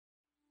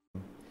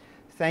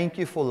Thank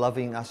you for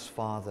loving us,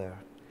 Father.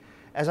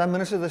 As I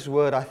minister this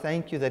word, I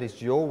thank you that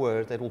it's your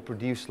word that will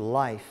produce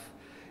life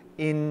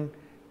in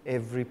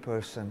every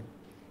person.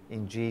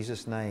 In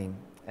Jesus' name,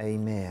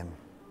 amen.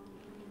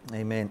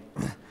 Amen.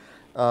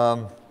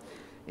 In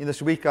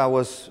this week, I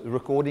was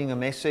recording a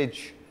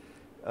message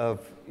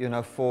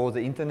for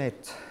the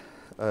internet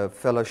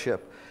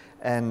fellowship.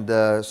 And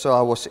so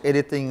I was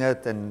editing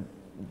it and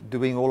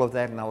doing all of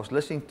that, and I was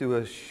listening to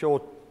a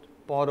short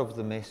part of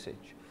the message.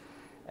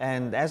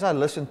 And as I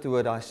listened to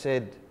it, I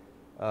said,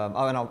 and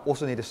I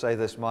also need to say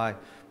this, my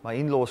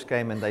in-laws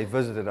came and they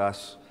visited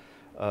us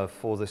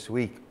for this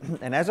week.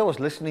 And as I was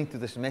listening to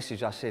this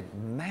message, I said,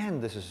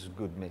 man, this is a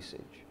good message.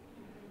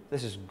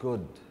 This is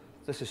good.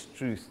 This is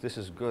truth. This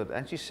is good.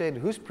 And she said,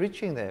 who's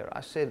preaching there?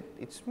 I said,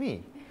 it's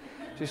me.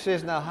 She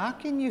says, now how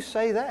can you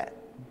say that?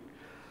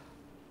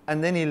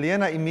 And then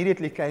Helena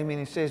immediately came in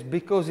and says,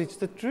 because it's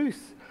the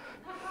truth.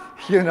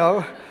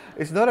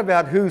 It's not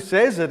about who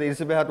says it,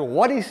 it's about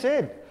what he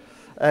said.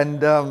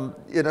 And,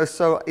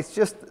 so it's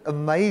just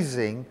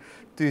amazing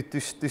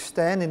to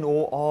stand in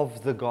awe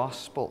of the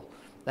gospel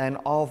and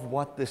of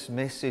what this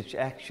message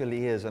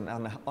actually is, and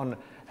on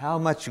how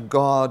much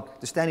God,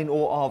 to stand in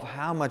awe of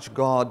how much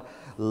God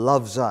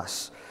loves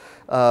us.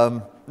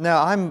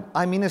 Now,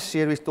 I'm in a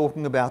series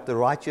talking about the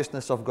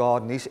righteousness of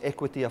God and His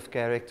equity of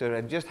character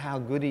and just how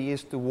good He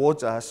is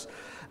towards us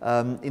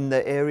in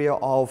the area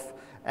of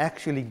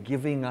actually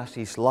giving us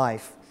His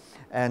life.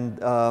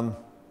 And I'm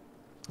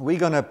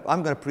going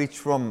to preach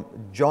from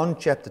John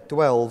chapter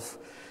 12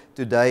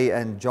 today,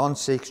 and John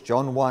 6,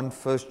 John 1,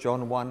 1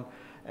 John 1,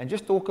 and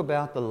just talk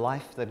about the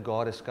life that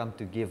God has come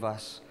to give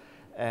us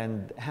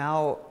and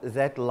how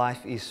that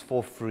life is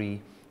for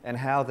free and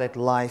how that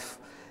life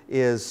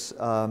is,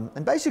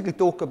 and basically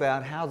talk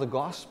about how the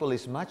gospel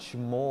is much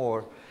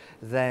more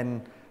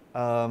than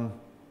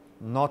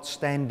not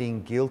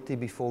standing guilty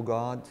before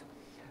God,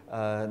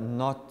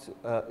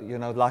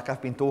 like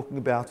I've been talking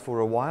about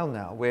for a while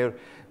now, where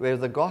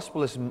the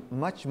gospel is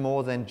much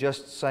more than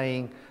just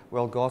saying,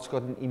 well, God's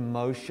got an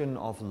emotion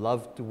of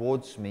love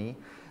towards me,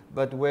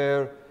 but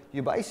where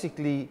you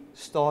basically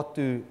start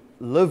to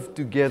live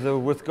together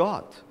with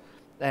God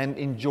and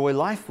enjoy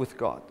life with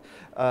God.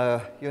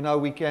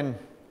 We can,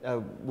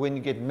 when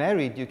you get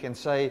married, you can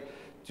say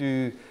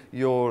to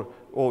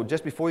or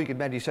just before you get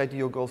married, you say to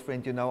your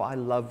girlfriend, I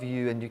love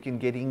you, and you can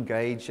get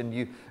engaged,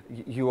 and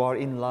you are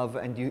in love,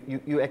 and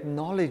you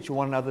acknowledge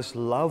one another's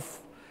love,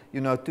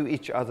 to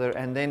each other.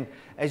 And then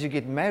as you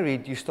get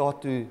married, you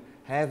start to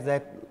have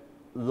that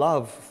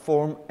love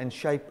form and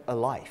shape a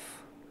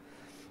life.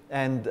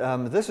 And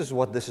this is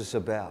what this is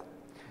about.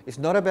 It's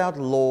not about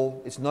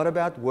law. It's not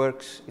about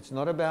works. It's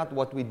not about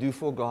what we do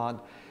for God.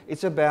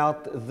 It's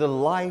about the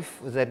life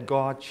that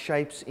God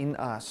shapes in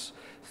us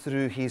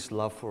through His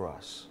love for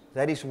us.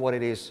 That is what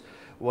it is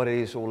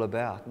all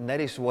about. And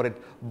that is what it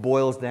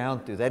boils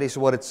down to. That is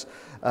what it's,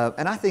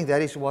 and I think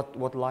that is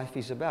what life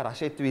is about. I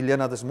said to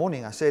Helena this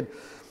morning, I said,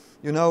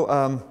 when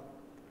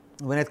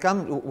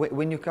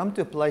you come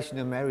to a place in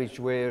a marriage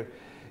where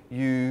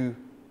you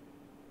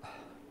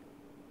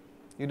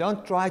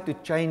don't try to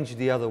change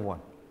the other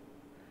one,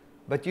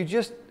 but you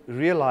just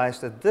realize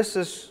that this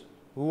is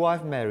who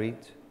I've married,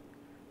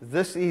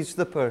 this is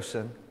the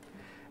person,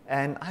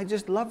 and I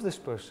just love this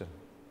person,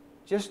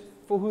 just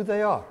for who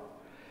they are.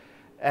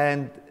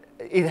 And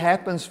it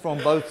happens from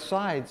both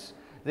sides.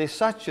 There's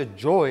such a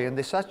joy and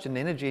there's such an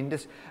energy in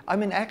this.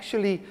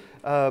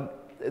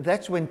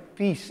 That's when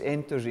peace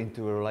enters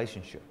into a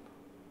relationship.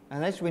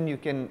 And that's when you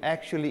can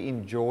actually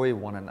enjoy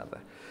one another.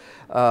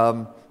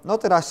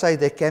 Not that I say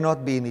there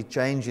cannot be any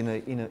change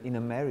in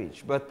a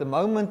marriage, but the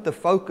moment the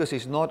focus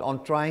is not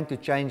on trying to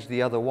change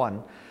the other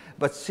one,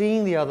 but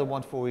seeing the other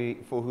one for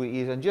who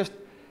he is and just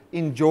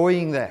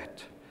enjoying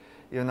that.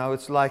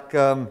 It's like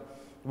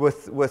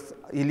with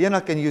Helena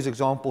can use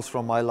examples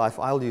from my life.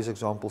 I'll use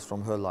examples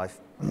from her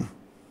life.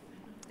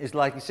 It's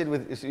like you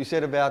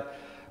said about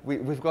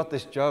we've got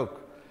this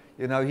joke.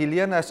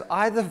 Helena is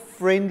either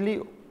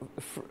friendly,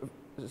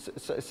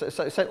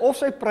 sy of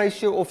sy prys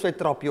jou of sy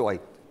trap jou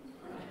uit.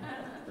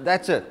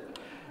 That's it.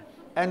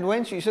 And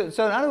when so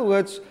in other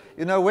words,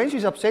 when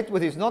she's upset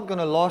with you, it's not going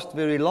to last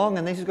very long,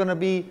 and then she's going to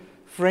be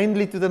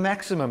friendly to the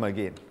maximum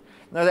again.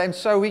 And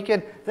so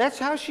that's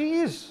how she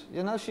is.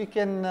 She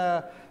can,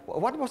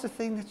 what was the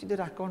thing that she did?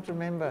 I can't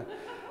remember.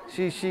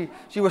 She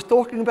was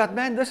talking about,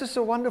 man, this is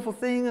a wonderful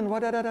thing, and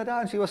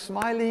and she was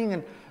smiling,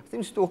 and I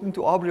think she was talking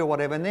to Aubrey or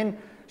whatever, and then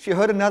she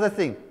heard another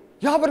thing.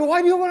 Yeah, but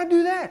why do you want to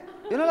do that?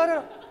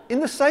 In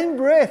the same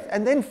breath,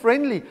 and then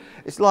friendly.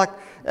 It's like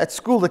at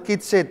school, the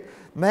kid said,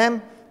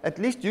 ma'am, at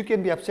least you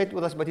can be upset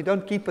with us, but you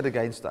don't keep it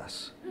against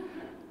us.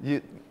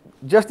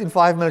 Just in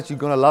 5 minutes, you're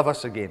going to love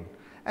us again.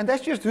 And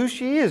that's just who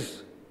she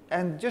is.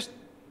 And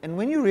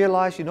when you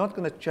realize you're not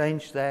going to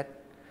change that,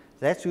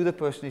 that's who the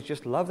person is.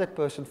 Just love that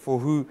person for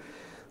who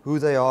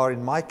they are.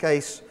 In my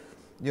case,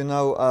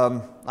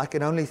 I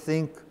can only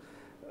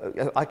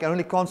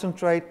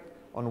concentrate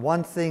on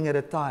one thing at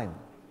a time.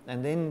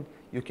 And then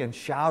you can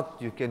shout,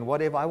 you can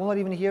whatever. I will not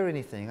even hear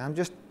anything. I'm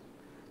just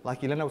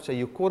like Elena would say,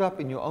 you're caught up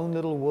in your own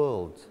little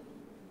world,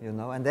 you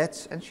know,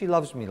 and she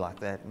loves me like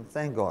that, and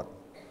thank God.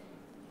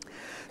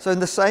 So in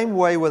the same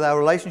way with our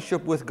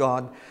relationship with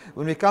God,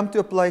 when we come to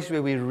a place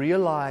where we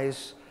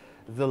realize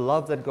the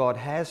love that God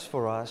has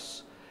for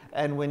us,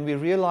 and when we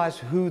realize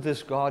who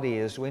this God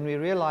is, when we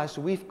realize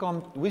we've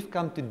come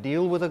to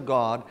deal with a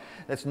God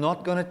that's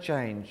not going to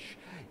change.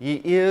 He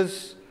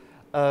is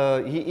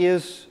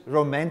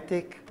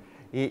romantic.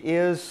 He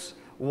is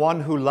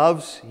one who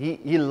loves.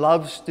 He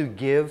loves to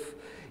give.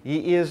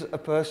 He is a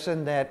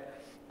person that,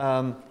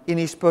 in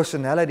his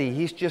personality,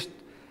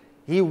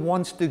 he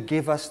wants to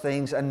give us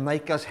things and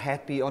make us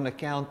happy on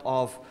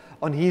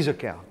his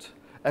account,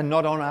 and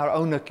not on our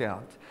own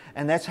account.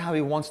 And that's how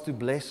he wants to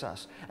bless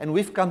us. And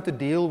we've come to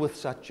deal with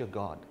such a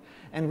God.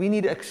 And we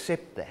need to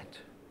accept that.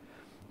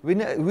 We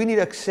need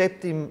to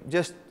accept him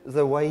just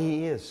the way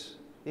he is.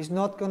 He's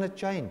not going to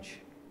change.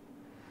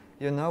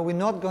 You know, we're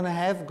not going to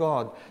have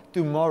God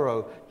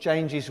tomorrow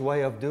change his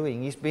way of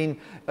doing. He's been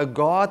a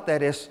God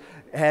that has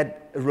had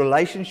a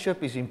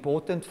relationship is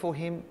important for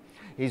him.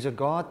 He's a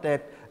God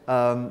that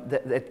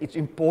it's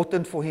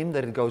important for him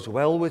that it goes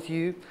well with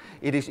you.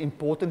 It is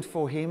important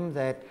for him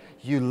that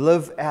you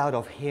live out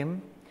of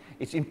him.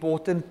 It's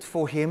important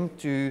for him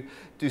to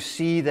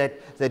see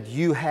that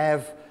you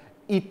have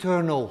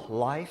eternal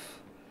life.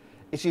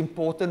 It's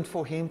important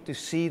for him to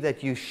see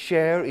that you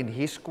share in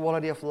his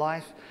quality of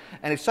life.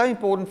 And it's so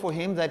important for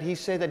him that he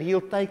said that he'll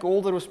take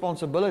all the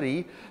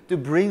responsibility to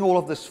bring all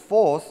of this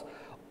forth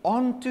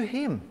onto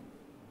him.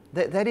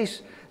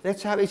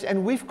 That's how it is.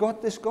 And we've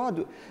got this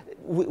God.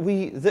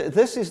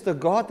 This is the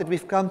God that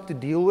we've come to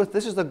deal with.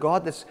 This is the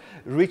God that's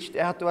reached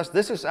out to us.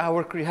 This is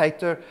our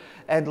Creator.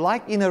 And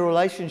like in a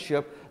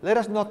relationship, let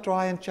us not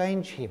try and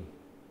change him.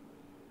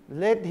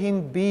 Let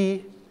him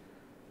be,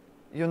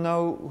 you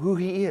know, who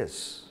he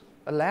is.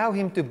 Allow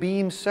him to be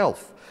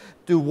himself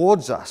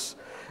towards us.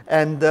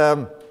 And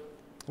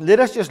let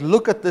us just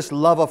look at this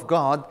love of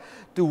God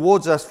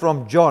towards us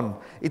from John.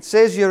 It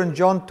says here in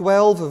John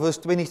 12, verse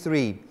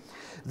 23,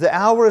 the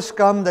hour has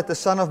come that the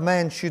Son of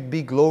Man should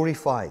be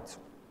glorified.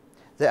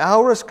 The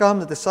hour has come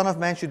that the Son of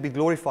Man should be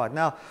glorified.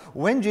 Now,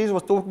 when Jesus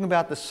was talking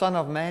about the Son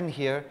of Man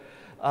here,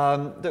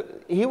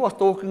 he was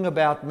talking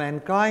about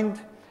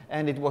mankind,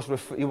 and he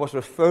was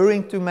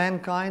referring to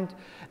mankind,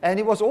 and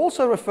he was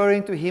also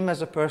referring to him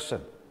as a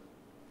person.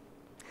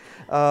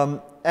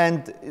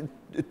 And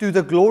to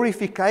the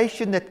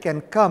glorification that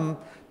can come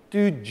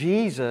to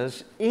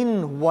Jesus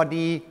in what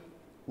he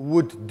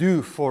would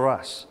do for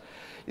us.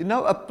 You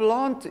know, a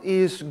plant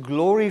is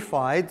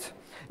glorified,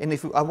 and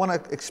I want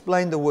to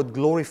explain the word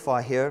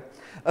glorify here.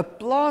 A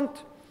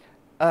plant,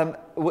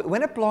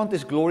 when a plant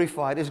is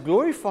glorified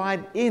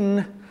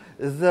in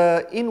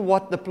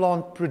what the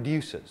plant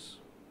produces.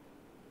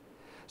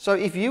 So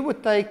if you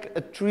would take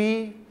a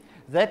tree,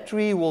 that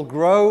tree will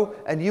grow,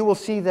 and you will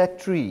see that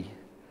tree.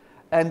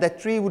 And that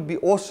tree would be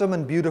awesome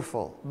and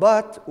beautiful.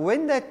 But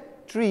when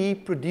that tree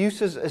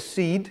produces a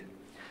seed,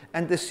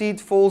 and the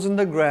seed falls in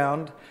the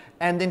ground,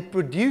 and then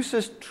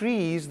produces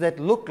trees that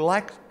look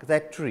like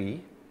that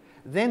tree,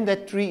 then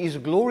that tree is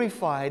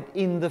glorified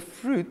in the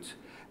fruit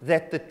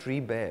that the tree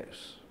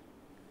bears.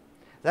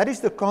 That is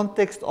the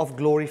context of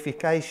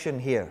glorification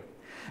here.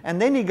 And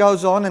then he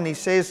goes on and he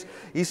says,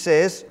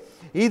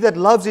 he that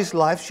loves his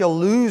life shall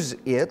lose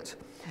it,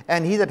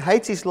 and he that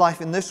hates his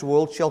life in this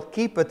world shall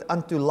keep it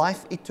unto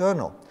life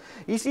eternal.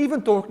 He's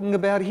even talking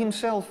about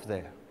himself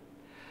there.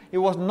 He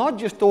was not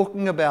just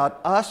talking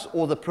about us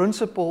or the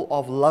principle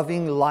of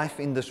loving life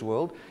in this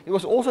world. He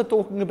was also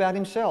talking about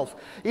himself.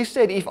 He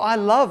said, if I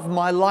love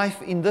my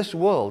life in this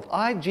world,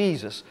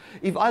 Jesus,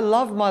 if I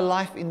love my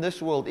life in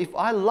this world, if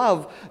I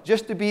love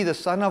just to be the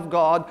Son of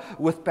God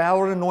with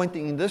power and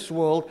anointing in this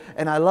world,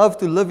 and I love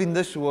to live in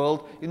this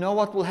world, you know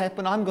what will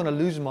happen? I'm going to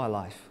lose my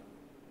life.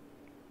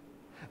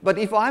 But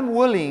if I'm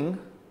willing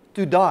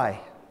to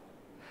die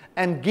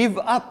and give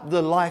up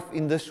the life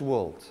in this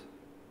world,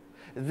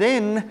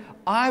 then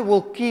I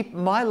will keep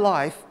my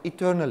life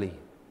eternally.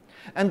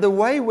 And the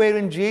way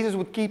wherein Jesus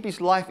would keep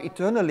his life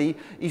eternally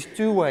is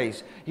two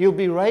ways. He'll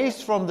be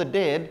raised from the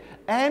dead,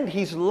 and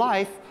his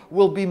life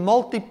will be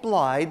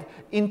multiplied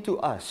into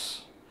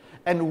us.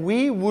 And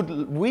we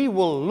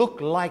will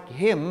look like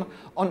him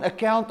on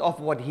account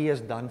of what he has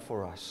done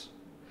for us.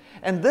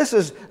 And this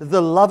is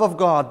the love of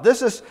God.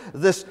 This is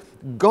this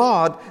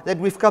God that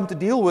we've come to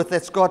deal with,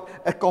 that's got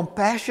a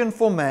compassion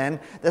for man,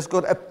 that's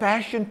got a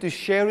passion to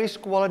share his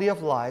quality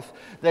of life,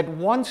 that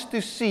wants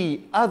to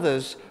see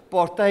others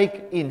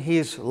partake in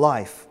his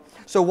life.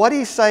 So what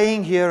he's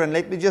saying here, and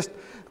let me just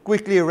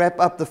quickly wrap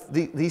up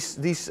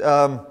these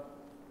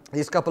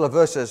couple of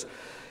verses.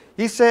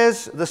 He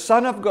says the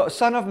Son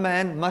of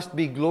Man must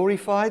be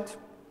glorified.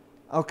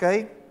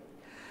 Okay?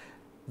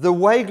 The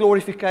way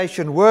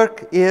glorification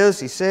work is,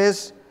 he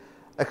says,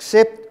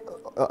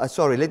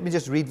 let me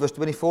just read verse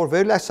 24.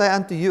 Verily I say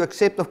unto you,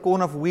 except a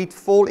corn of wheat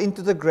fall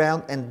into the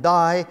ground and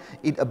die,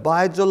 it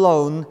abides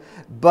alone.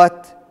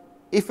 But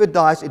if it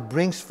dies, it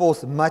brings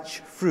forth much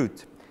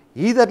fruit.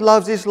 He that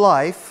loves his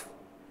life,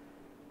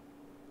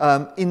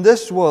 in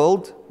this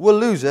world will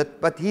lose it,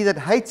 but he that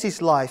hates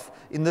his life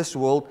in this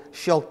world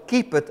shall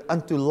keep it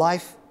unto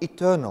life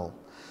eternal.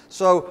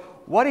 So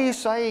what he is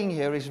saying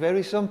here is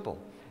very simple.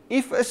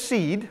 If a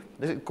seed,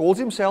 he calls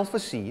himself a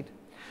seed,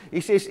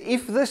 he says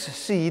if this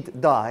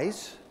seed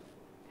dies,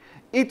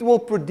 it will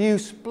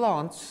produce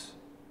plants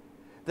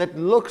that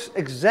looks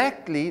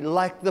exactly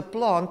like the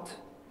plant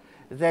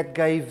that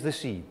gave the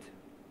seed.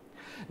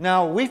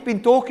 Now, we've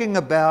been talking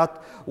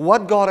about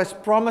what God has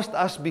promised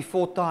us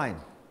before time.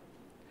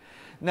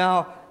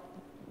 Now,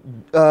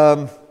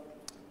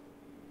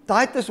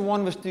 Titus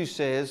 1 verse 2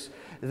 says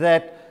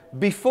that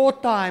before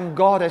time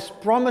God has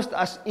promised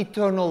us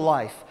eternal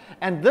life.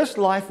 And this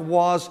life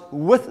was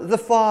with the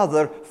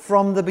Father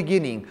from the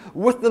beginning.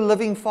 With the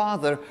living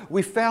Father,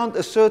 we found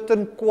a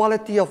certain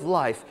quality of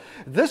life.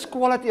 This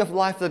quality of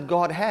life that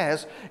God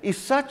has is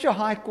such a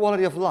high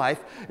quality of life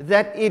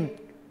that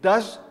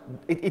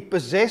it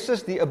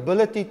possesses the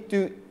ability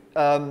to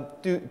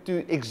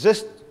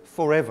exist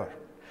forever.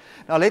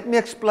 Now let me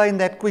explain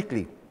that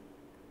quickly.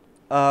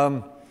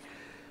 When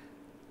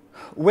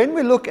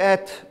we look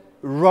at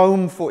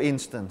Rome, for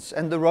instance,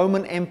 and the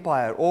Roman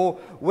Empire, or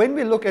when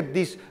we look at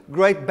this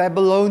great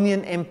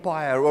Babylonian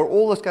Empire, or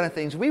all those kind of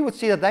things, we would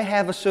see that they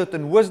have a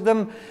certain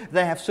wisdom,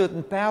 they have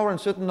certain power and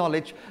certain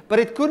knowledge, but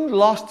it couldn't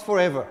last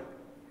forever.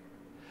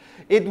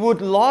 It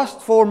would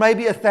last for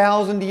maybe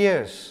 1,000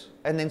 years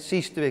and then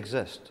cease to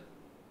exist.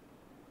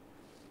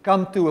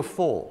 Come to a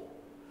fall.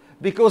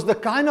 Because the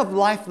kind of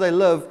life they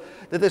live,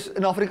 dit is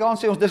in Afrikaans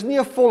sê ons, dis nie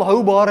 'n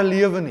volhoubare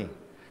lewe nie.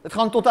 Dit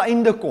gaan tot 'n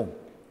einde kom.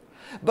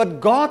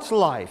 But God's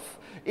life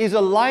is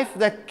a life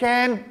that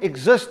can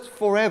exist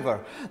forever.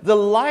 The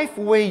life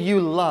where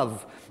you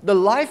love, the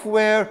life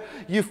where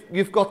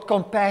you've got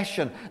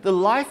compassion, the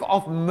life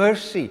of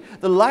mercy,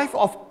 the life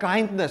of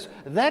kindness,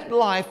 that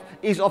life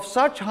is of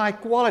such high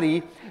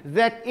quality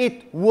that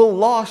it will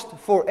last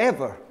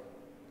forever.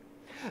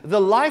 The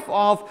life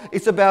of,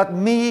 it's about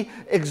me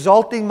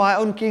exalting my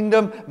own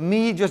kingdom,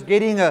 me just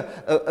getting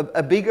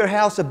a bigger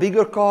house, a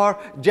bigger car,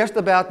 just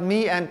about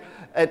me and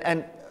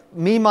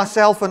me,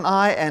 myself and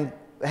I, and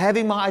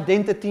having my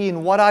identity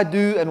in what I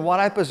do and what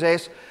I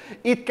possess.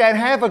 It can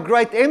have a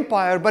great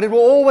empire, but it will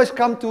always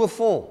come to a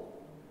fall.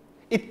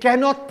 It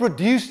cannot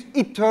produce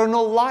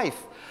eternal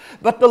life.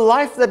 But the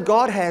life that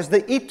God has,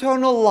 the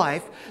eternal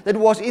life that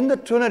was in the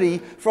Trinity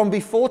from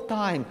before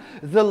time,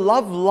 the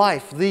love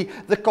life, the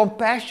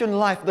compassion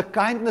life, the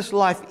kindness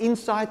life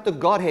inside the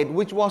Godhead,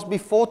 which was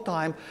before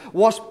time,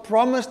 was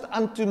promised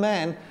unto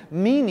man,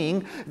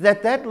 meaning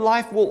that that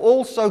life will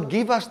also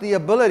give us the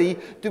ability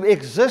to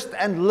exist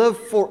and live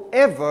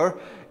forever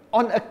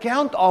on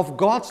account of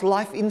God's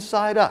life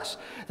inside us.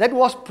 That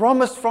was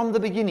promised from the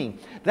beginning.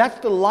 That's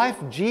the life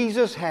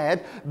Jesus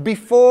had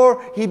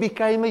before He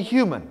became a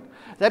human.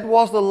 That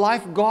was the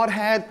life God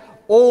had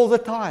all the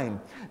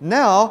time.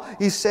 Now,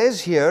 He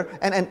says here,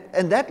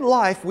 and that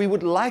life we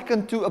would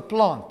liken to a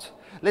plant.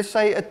 Let's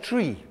say a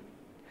tree.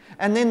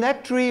 And then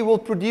that tree will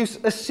produce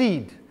a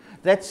seed.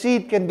 That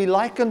seed can be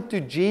likened to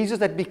Jesus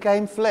that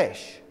became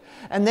flesh.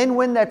 And then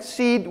when that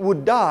seed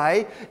would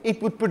die,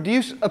 it would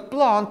produce a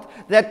plant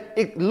that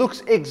it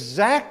looks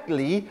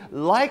exactly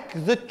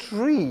like the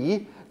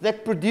tree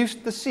that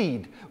produced the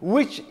seed,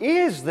 which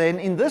is then,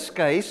 in this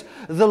case,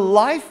 the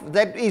life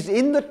that is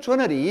in the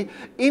Trinity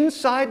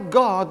inside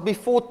God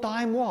before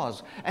time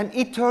was, an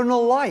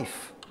eternal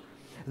life.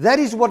 That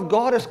is what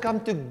God has come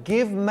to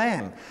give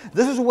man.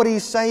 This is what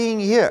He's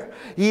saying here.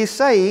 He is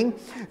saying,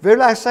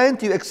 verily I say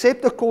unto you,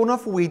 except a corn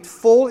of wheat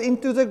fall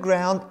into the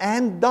ground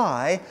and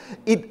die,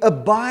 it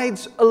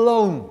abides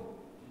alone.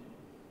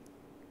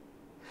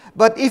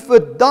 But if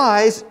it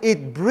dies,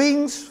 it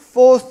brings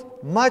forth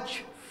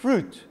much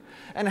fruit.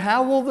 And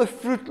how will the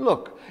fruit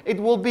look? It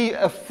will be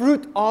a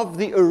fruit of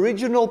the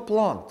original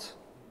plant.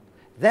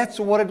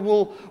 That's what it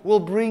will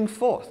bring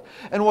forth.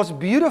 And what's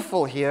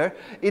beautiful here,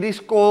 it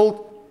is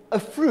called a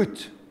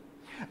fruit.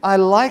 I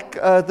like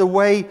the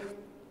way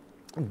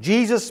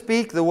Jesus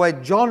speaks, the way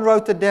John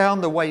wrote it down,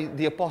 the way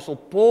the Apostle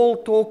Paul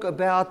talked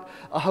about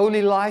a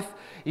holy life.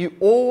 He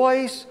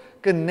always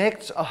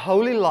connects a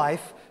holy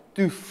life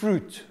to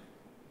fruit.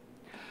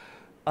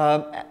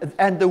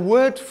 And the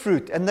word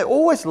fruit, and they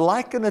always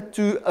liken it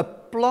to a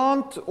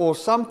plant or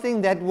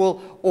something that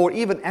will, or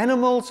even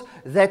animals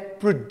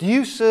that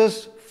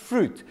produces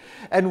fruit.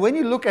 And when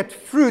you look at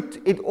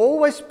fruit, it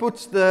always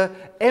puts the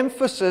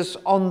emphasis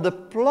on the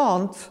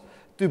plant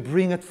to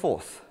bring it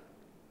forth.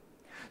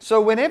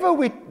 So whenever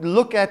we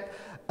look at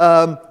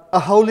a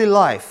holy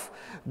life,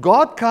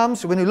 God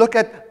comes, when you look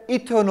at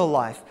eternal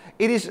life,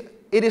 it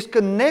is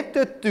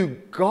connected to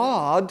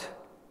God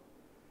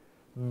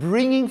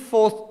bringing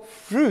forth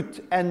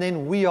fruit, and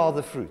then we are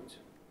the fruit.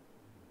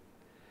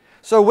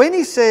 So when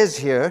He says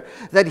here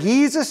that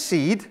He is a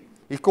seed,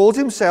 He calls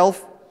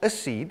Himself a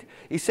seed.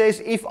 He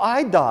says, if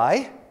I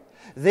die,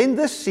 then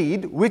the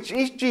seed, which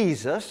is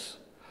Jesus,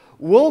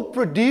 will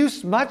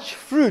produce much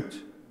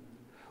fruit,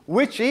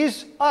 which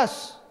is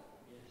us.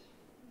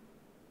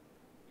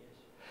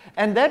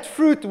 And that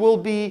fruit will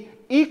be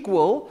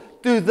equal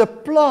to the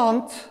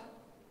plant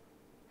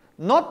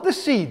not the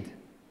seed.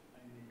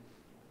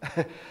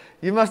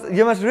 You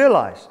must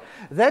realize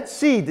that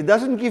seed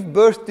doesn't give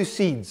birth to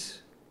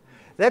seeds.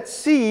 That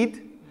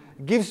seed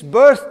gives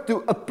birth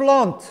to a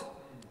plant.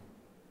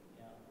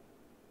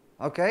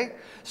 Okay?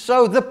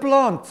 So the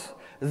plant,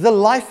 the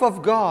life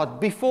of God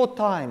before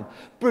time,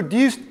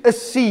 produced a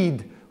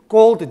seed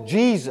called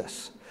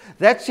Jesus.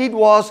 That seed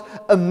was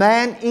a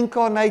man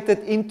incarnated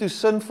into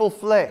sinful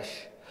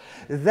flesh.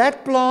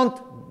 That plant,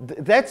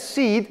 that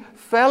seed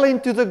fell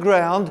into the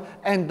ground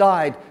and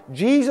died.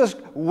 Jesus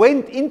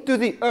went into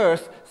the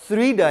earth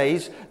 3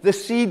 days. The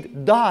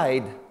seed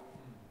died.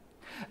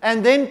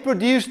 And then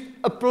produced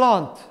a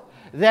plant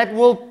that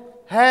will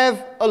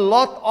have a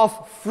lot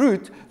of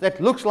fruit that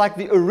looks like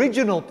the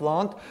original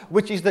plant,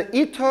 which is the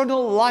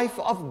eternal life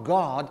of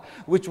God,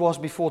 which was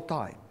before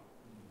time.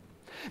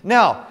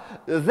 Now,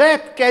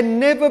 that can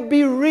never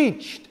be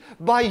reached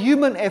by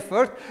human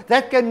effort.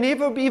 That can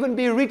never even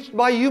be reached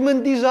by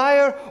human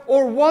desire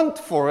or want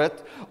for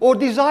it or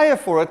desire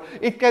for it.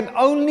 It can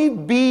only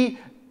be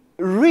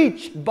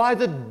reached by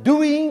the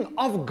doing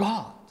of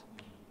God.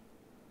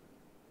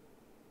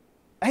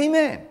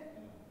 Amen.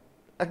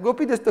 Ek hoop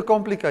nie dis te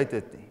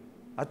complicated nie.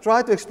 I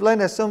try to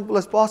explain as simple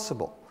as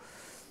possible.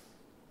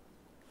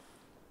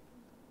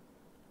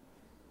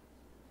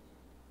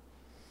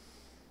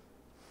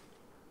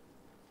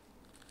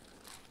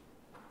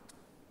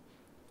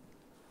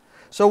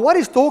 So what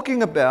he's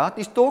talking about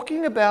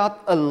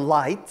a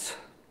light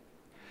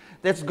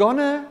that's going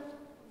to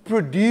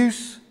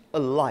produce a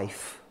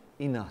life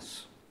in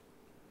us.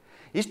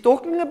 He's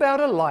talking about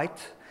a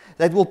light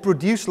that will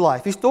produce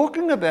life. He's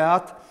talking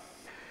about,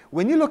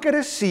 when you look at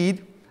a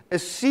seed,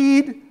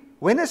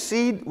 when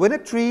a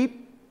tree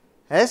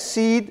has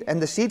seed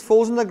and the seed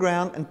falls in the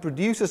ground and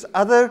produces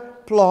other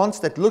plants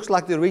that looks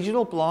like the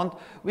original plant,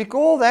 we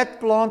call that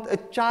plant a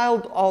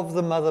child of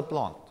the mother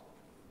plant.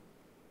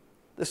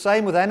 The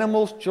same with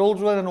animals,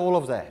 children, and all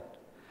of that.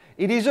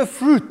 It is a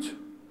fruit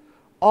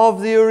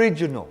of the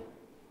original.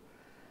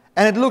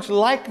 And it looks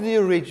like the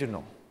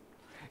original.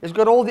 It's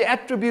got all the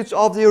attributes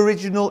of the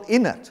original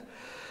in it.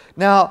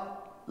 Now,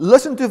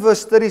 listen to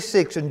verse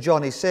 36 in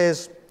John. He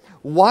says,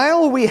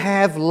 while we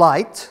have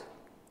light,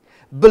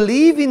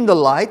 believe in the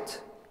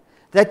light,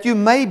 that you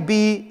may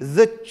be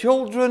the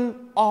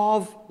children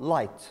of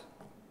light.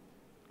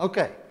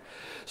 Okay.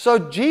 So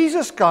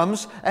Jesus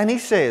comes and he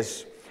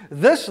says,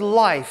 this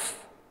life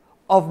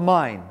of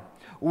mine,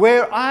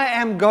 where I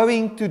am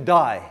going to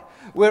die,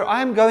 where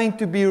I'm going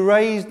to be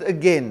raised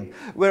again,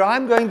 where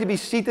I'm going to be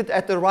seated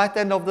at the right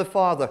hand of the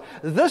Father.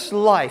 This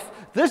life,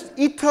 this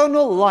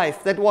eternal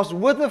life that was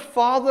with the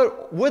Father,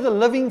 with the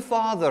living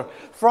Father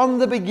from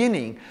the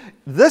beginning.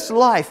 This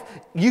life,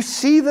 you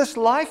see this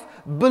life,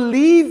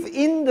 believe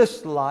in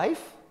this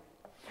life,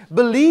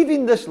 believe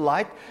in this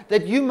light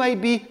that you may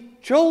be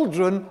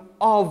children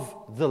of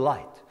the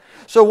light.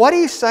 So what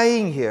he's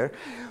saying here,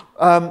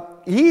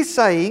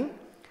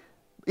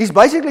 He's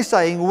basically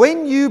saying,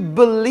 when you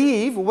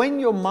believe, when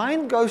your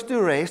mind goes to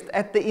rest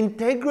at the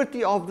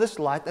integrity of this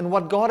light and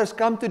what God has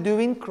come to do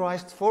in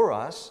Christ for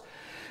us,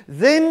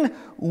 then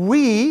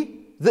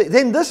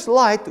this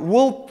light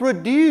will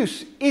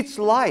produce its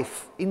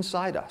life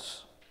inside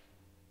us.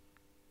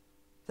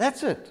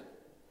 That's it.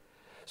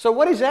 So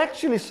what he's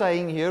actually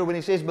saying here when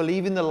he says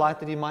believe in the light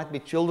that you might be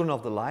children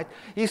of the light,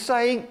 he's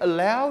saying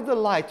allow the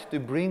light to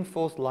bring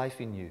forth life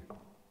in you.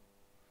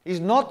 He's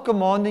not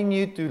commanding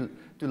you to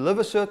live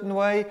a certain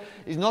way.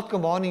 He's not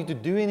commanding you to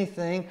do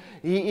anything.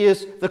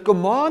 The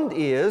command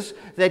is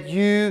that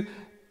you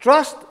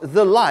trust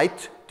the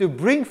light to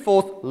bring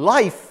forth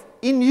life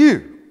in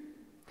you.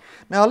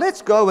 Now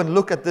let's go and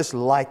look at this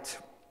light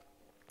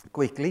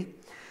quickly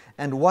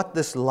and what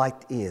this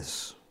light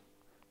is.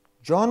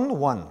 John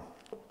 1.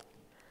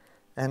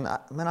 And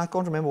I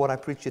can't remember what I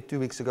preached here 2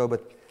 weeks ago,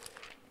 but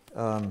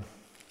 1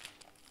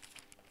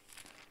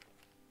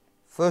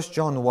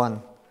 John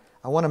 1.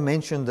 I want to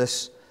mention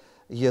this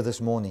here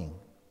this morning.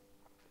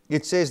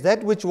 It says,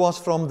 that which was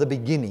from the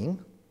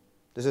beginning,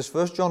 this is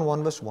 1 John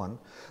 1 verse 1,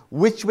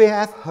 which we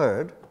have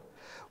heard,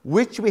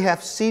 which we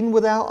have seen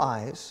with our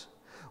eyes,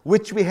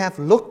 which we have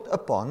looked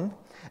upon,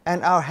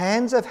 and our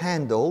hands have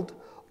handled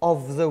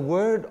of the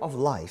word of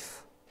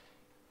life.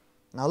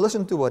 Now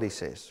listen to what he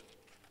says.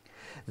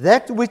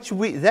 That which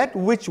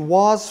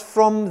was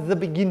from the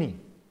beginning.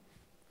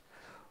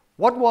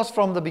 What was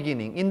from the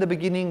beginning? In the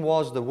beginning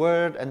was the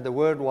Word, and the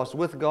Word was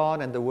with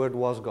God, and the Word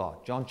was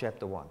God. John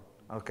chapter 1.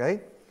 Okay?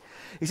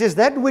 He says,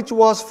 that which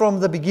was from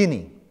the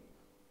beginning.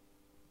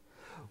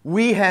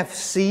 We have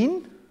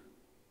seen,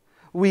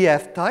 we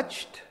have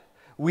touched,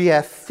 we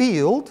have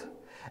felt,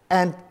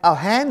 and our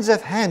hands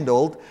have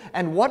handled,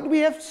 and what we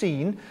have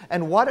seen,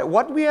 and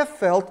what we have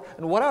felt,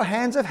 and what our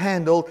hands have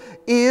handled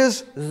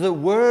is the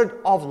word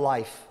of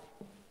life.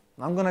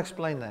 I'm going to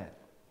explain that.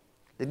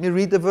 Let me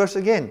read the verse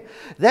again.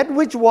 That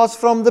which was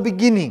from the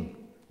beginning,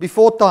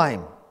 before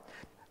time.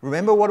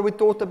 Remember what we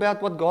talked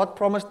about, what God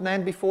promised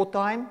man before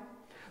time?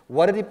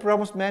 What did He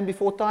promise man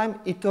before time?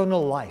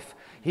 Eternal life.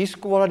 His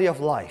quality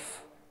of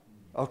life.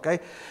 Okay,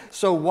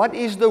 so what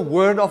is the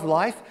word of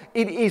life?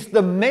 It is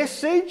the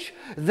message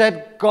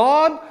that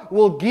God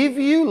will give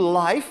you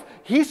life,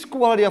 His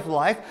quality of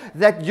life,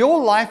 that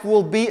your life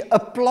will be a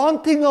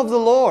planting of the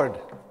Lord.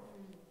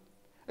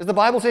 As the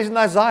Bible says in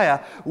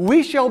Isaiah,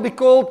 we shall be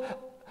called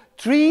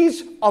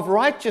trees of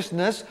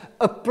righteousness,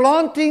 a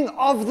planting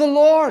of the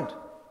Lord.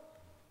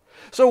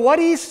 So what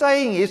He's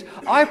saying is,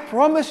 I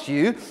promise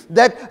you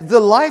that the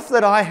life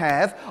that I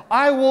have,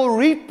 I will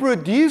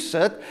reproduce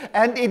it,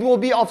 and it will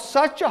be of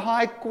such a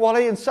high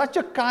quality and such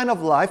a kind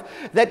of life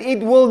that it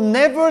will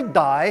never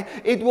die,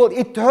 it will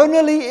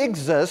eternally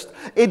exist,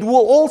 it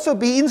will also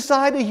be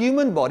inside a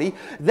human body.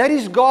 That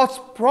is God's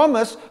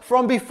promise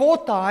from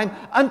before time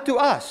unto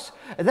us.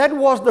 That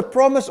was the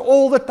promise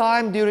all the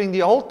time during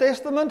the Old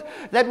Testament.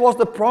 That was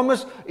the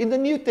promise in the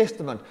New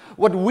Testament.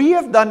 What we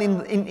have done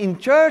in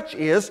church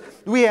is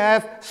we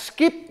have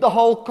skipped the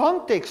whole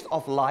context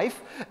of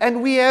life,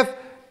 and we have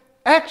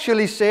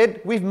actually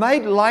said we've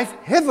made life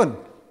heaven.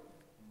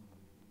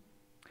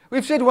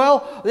 We've said,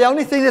 well, the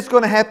only thing that's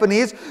going to happen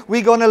is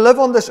we're going to live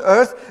on this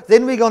earth,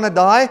 then we're going to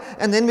die,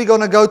 and then we're going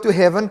to go to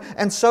heaven,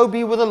 and so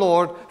be with the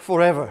Lord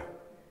forever.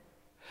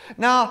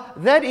 Now,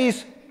 that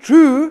is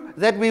true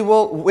that we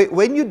will,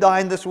 when you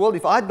die in this world,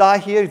 if I die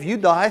here, if you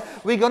die,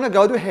 we're going to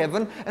go to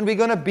heaven and we're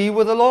going to be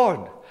with the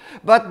Lord.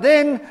 But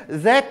then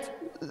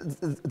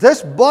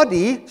this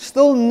body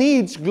still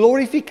needs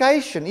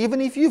glorification.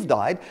 Even if you've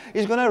died,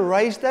 He's going to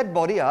raise that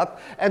body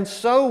up, and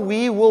so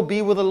we will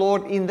be with the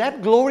Lord in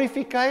that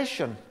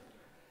glorification.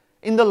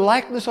 In the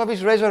likeness of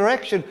His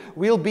resurrection,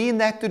 we'll be in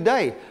that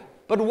today.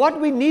 But what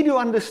we need to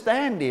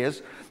understand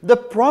is the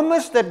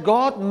promise that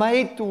God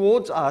made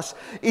towards us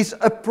is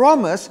a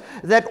promise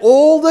that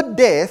all the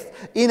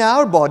death in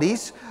our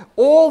bodies,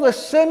 all the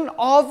sin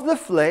of the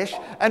flesh,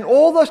 and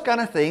all those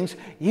kind of things,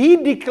 He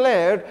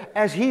declared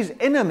as His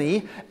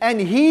enemy,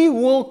 and He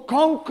will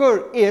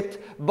conquer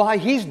it by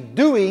His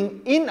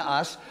doing in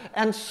us,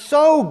 and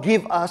so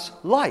give us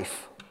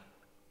life.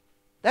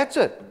 That's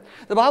it.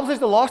 The Bible says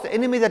the last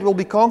enemy that will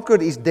be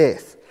conquered is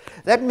death.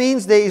 That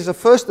means there is a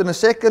first and a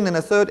second and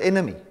a third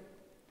enemy.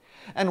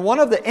 And one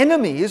of the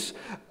enemies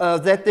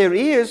that there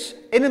is,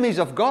 enemies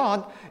of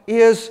God,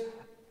 is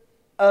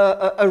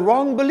a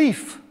wrong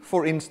belief,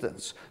 for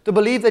instance. To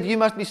believe that you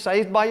must be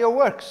saved by your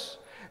works.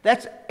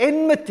 That's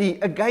enmity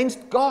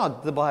against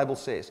God, the Bible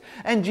says.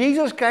 And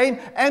Jesus came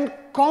and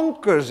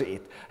conquers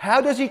it. How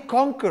does He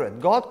conquer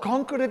it? God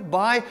conquered it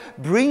by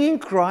bringing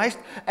Christ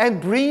and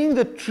bringing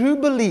the true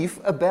belief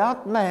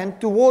about man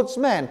towards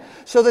man,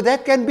 so that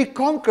that can be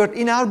conquered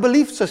in our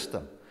belief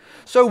system.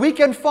 So we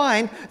can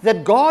find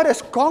that God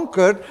has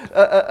conquered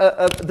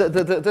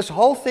this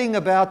whole thing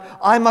about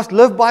I must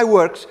live by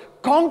works,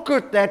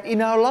 conquered that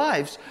in our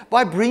lives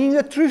by bringing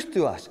the truth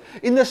to us.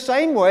 In the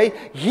same way,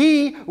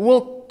 He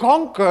will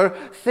conquer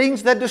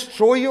things that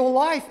destroy your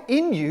life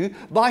in you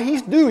by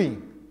His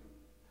doing.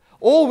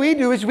 All we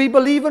do is we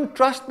believe and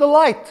trust the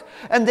light,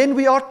 and then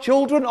we are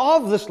children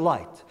of this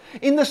light.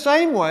 In the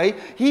same way,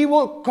 He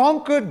will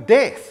conquer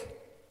death,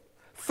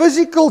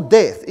 physical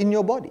death in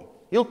your body.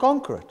 He'll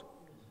conquer it.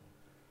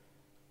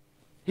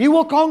 He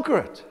will conquer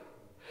it.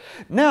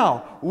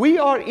 Now, we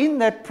are in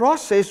that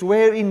process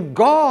wherein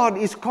God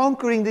is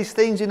conquering these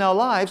things in our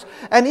lives,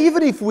 and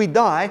even if we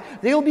die,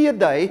 there'll be a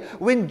day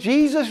when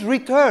Jesus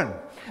returns.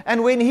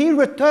 And when He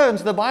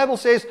returns, the Bible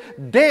says,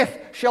 death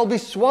shall be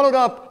swallowed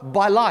up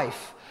by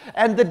life,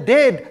 and the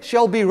dead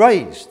shall be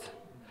raised.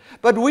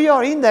 But we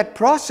are in that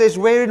process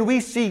wherein we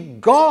see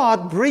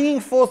God bringing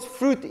forth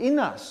fruit in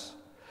us,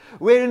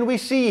 wherein we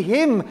see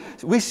Him,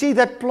 we see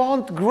that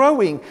plant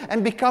growing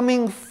and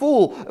becoming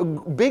full,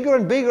 bigger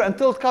and bigger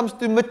until it comes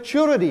to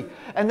maturity.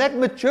 And that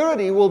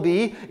maturity will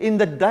be in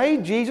the day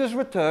Jesus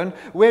returns,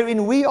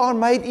 wherein we are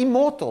made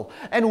immortal.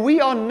 And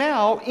we are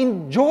now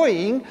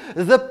enjoying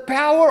the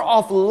power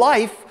of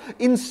life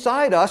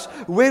inside us,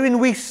 wherein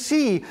we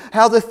see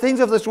how the things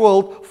of this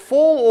world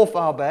fall off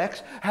our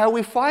backs, how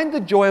we find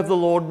the joy of the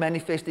Lord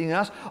manifesting in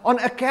us on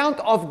account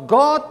of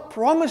God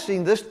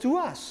promising this to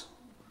us.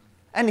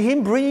 And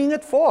Him bringing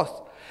it forth.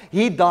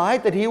 He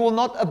died that He will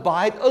not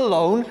abide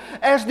alone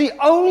as the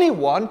only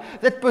one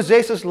that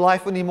possesses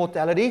life and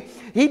immortality.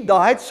 He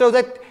died so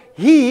that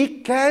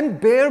He can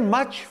bear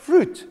much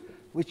fruit,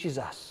 which is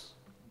us.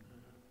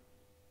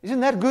 Isn't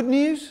that good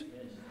news?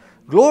 Yes.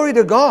 Glory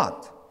to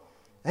God.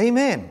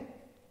 Amen.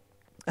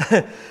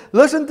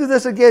 Listen to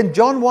this again. 1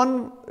 John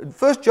 1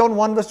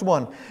 verse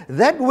 1.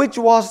 That which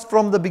was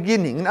from the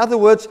beginning. In other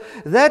words,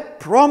 that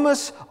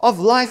promise of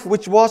life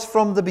which was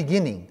from the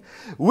beginning,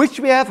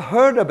 which we have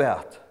heard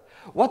about.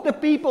 What the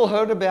people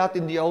heard about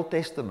in the Old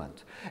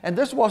Testament. And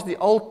this was the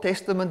Old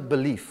Testament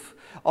belief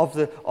of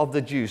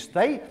the Jews.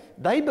 They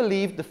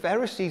believed, the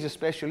Pharisees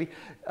especially,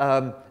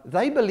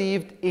 they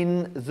believed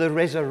in the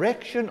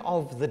resurrection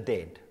of the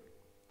dead.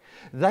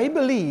 They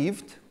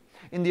believed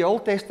in the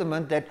Old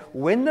Testament that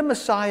when the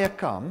Messiah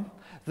comes,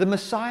 the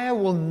Messiah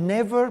will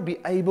never be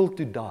able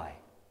to die.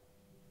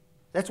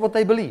 That's what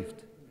they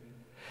believed.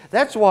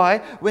 That's why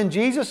when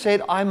Jesus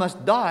said, I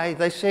must die,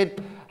 they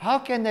said, how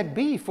can that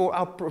be? For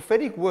our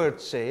prophetic word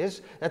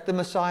says that the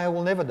Messiah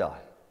will never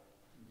die.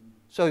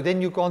 So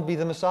then you can't be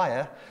the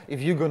Messiah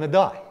if you're going to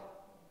die.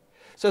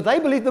 So they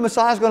believe the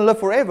Messiah is going to live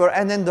forever,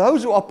 and then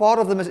those who are part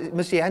of the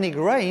Messianic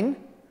reign,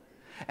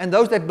 and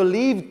those that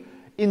believed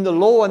in the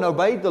law and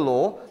obeyed the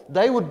law,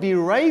 they would be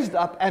raised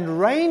up and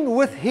reign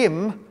with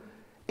Him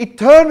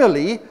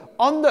eternally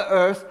on the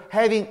earth,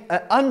 having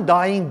an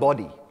undying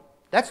body.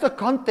 That's the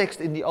context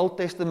in the Old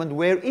Testament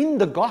wherein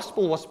the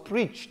gospel was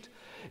preached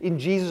in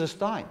Jesus'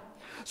 time.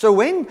 So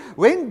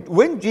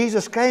when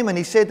Jesus came and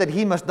He said that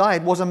He must die,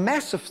 it was a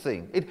massive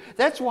thing.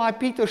 That's why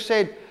Peter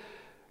said,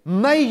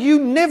 may you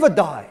never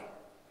die.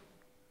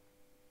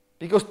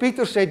 Because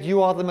Peter said,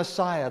 you are the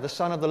Messiah, the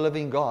Son of the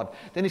living God.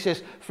 Then he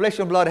says, flesh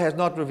and blood has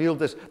not revealed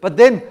this. But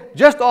then,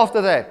 just after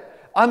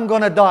that, I'm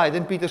going to die.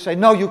 Then Peter said,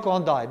 no, you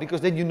can't die,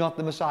 because then you're not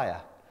the Messiah.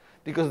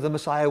 Because the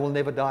Messiah will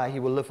never die, He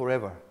will live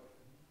forever.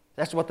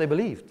 That's what they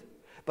believed.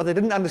 But they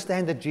didn't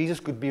understand that Jesus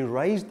could be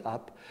raised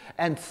up,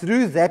 and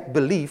through that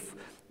belief,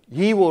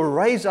 He will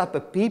raise up a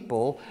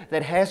people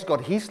that has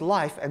got His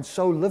life and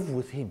so live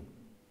with Him.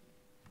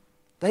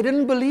 They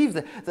didn't believe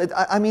that.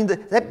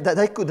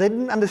 They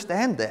didn't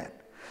understand that.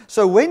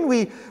 So when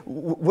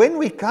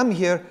we come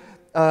here,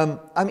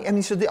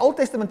 so the Old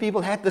Testament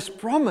people had this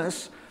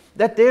promise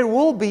that there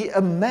will be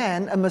a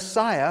man, a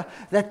Messiah,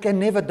 that can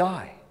never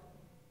die.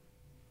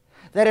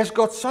 That has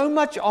got so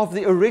much of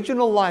the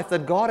original life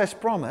that God has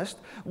promised,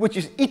 which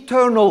is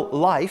eternal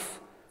life,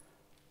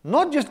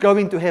 not just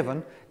going to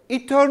heaven,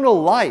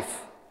 eternal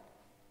life.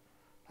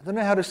 I don't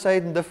know how to say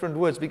it in different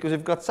words, because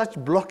we've got such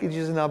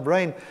blockages in our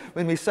brain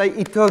when we say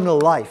eternal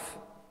life.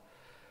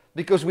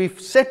 Because we've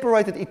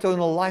separated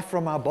eternal life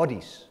from our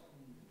bodies.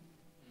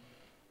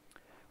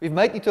 We've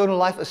made eternal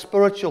life a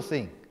spiritual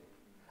thing.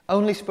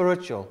 Only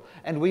spiritual.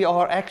 And we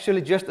are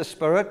actually just a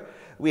spirit.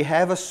 We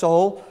have a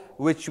soul,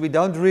 which we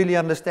don't really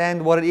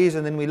understand what it is.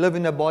 And then we live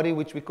in a body,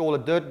 which we call a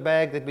dirt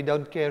bag that we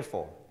don't care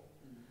for.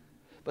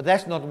 But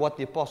that's not what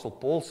the Apostle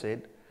Paul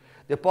said.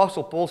 The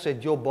Apostle Paul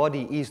said, your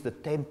body is the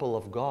temple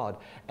of God,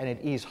 and it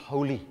is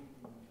holy.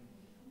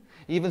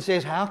 He even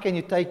says, how can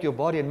you take your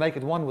body and make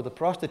it one with a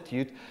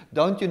prostitute?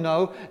 Don't you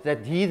know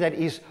that he that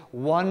is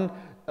one,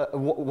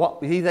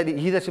 he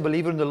that's a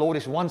believer in the Lord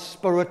is one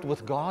spirit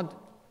with God?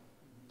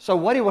 So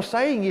what he was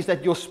saying is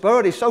that your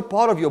spirit is so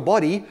part of your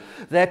body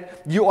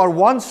that you are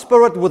one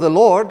spirit with the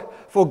Lord.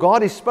 For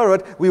God is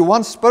spirit, we're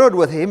one spirit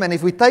with Him. And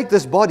if we take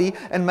this body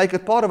and make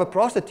it part of a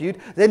prostitute,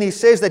 then he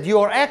says that you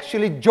are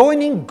actually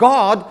joining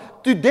God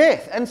to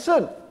death and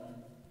sin.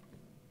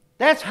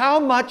 That's how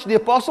much the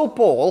Apostle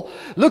Paul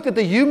looked at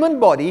the human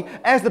body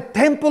as the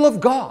temple of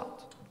God.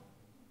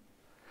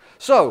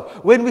 So,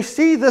 when we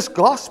see this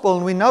gospel,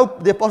 and we know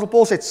the Apostle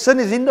Paul said sin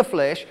is in the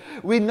flesh,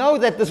 we know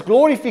that this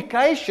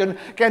glorification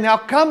can now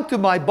come to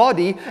my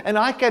body, and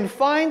I can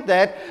find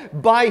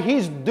that by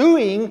His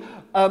doing,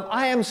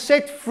 I am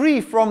set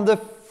free from the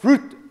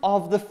fruit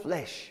of the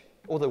flesh,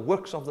 or the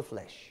works of the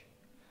flesh.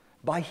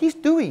 By His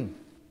doing.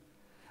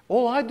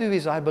 All I do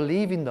is I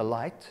believe in the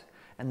light,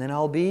 and then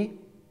I'll be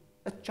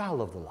a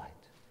child of the light.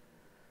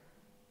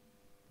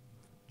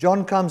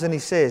 John comes and he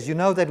says, you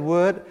know that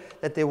word,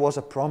 that there was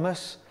a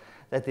promise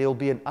that there will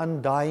be an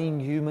undying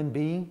human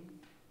being,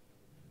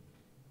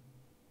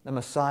 the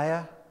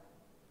Messiah.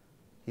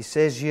 He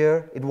says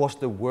here, it was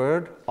the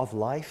word of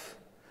life,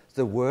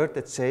 the word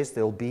that says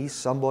there will be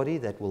somebody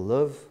that will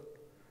live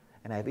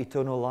and have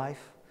eternal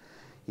life.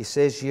 He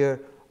says here,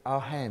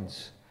 our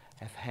hands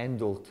have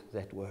handled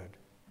that word.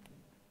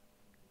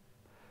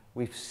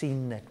 We've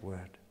seen that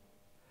word.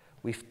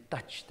 We've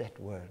touched that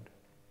word.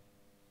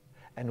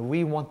 And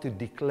we want to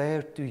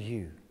declare to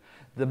you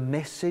the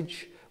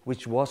message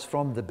which was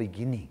from the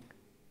beginning.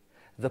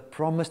 The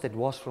promise that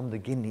was from the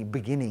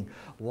beginning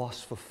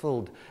was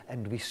fulfilled.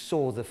 And we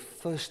saw the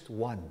first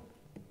one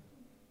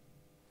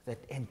that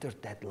entered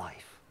that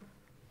life.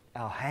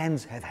 Our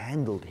hands have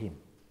handled Him.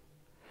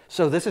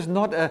 So this is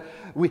not and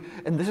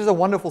this is a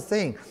wonderful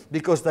thing,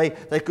 because they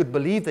could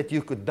believe that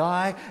you could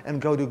die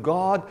and go to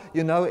God,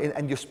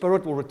 and your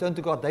spirit will return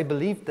to God. They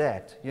believed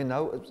that,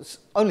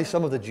 Only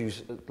some of the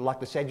Jews, like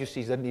the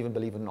Sadducees, didn't even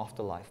believe in an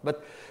afterlife.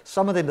 But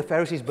some of them, the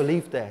Pharisees,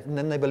 believed that, and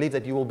then they believed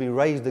that you will be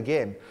raised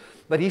again.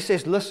 But he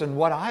says, listen,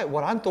 what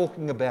I'm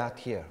talking about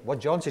here, what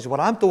John says,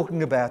 what I'm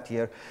talking about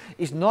here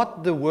is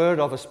not the word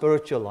of a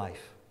spiritual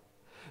life.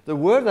 The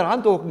word that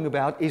I'm talking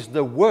about is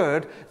the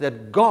word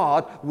that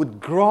God would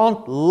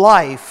grant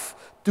life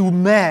to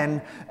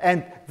man.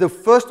 And the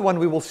first one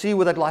we will see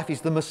with that life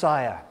is the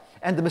Messiah.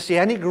 And the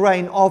messianic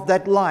reign of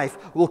that life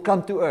will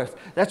come to earth.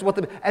 That's what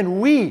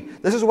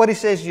this is what he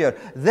says here.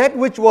 That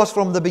which was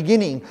from the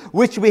beginning,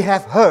 which we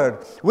have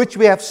heard, which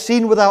we have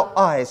seen with our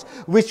eyes,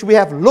 which we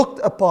have looked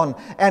upon,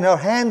 and our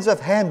hands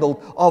have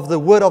handled of the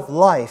word of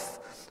life.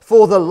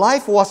 For the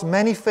life was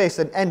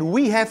manifested, and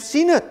we have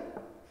seen it.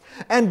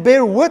 And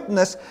bear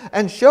witness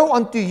and show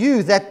unto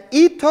you that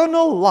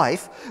eternal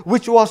life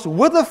which was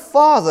with the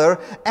Father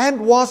and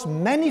was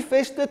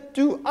manifested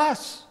to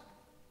us.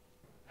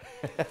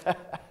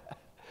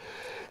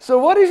 So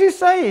what is he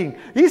saying?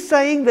 He's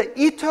saying the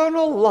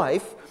eternal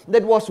life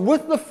that was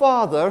with the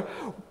Father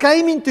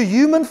came into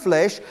human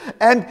flesh,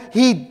 and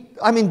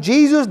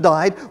Jesus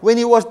died. When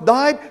He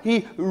died,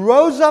 He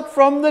rose up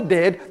from the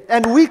dead,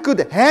 and we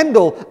could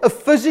handle a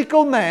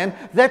physical man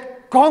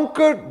that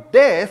conquered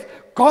death,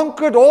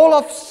 conquered all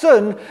of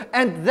sin,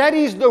 and that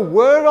is the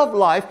word of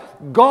life.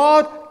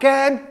 God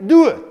can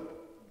do it.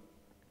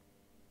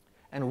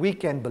 And we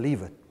can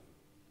believe it.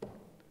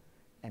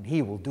 And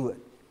He will do it.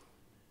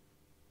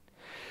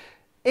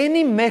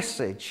 Any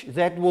message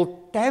that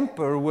will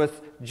tamper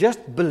with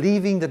just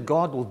believing that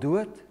God will do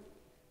it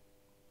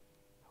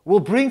will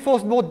bring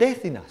forth more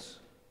death in us.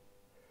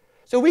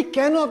 So we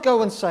cannot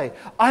go and say,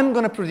 I'm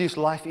going to produce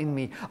life in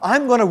me.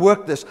 I'm going to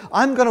work this.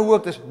 I'm going to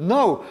work this.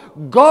 No.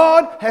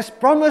 God has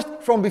promised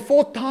from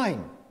before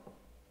time.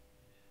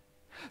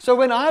 So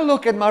when I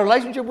look at my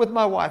relationship with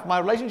my wife, my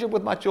relationship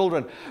with my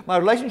children, my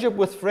relationship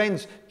with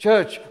friends,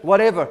 church,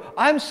 whatever,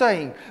 I'm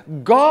saying,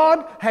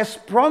 God has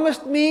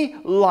promised me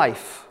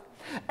life.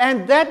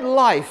 And that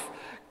life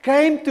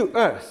came to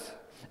earth.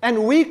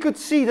 And we could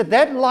see that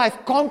that life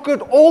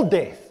conquered all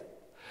death.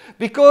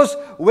 Because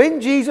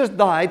when Jesus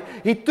died,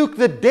 He took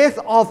the death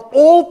of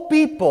all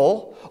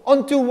people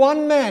onto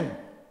one man.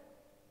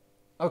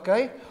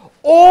 Okay?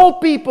 All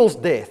people's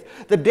death.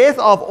 The death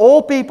of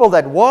all people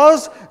that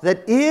was,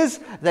 that is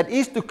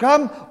to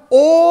come.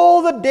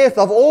 All the death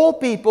of all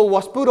people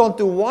was put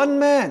onto one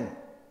man.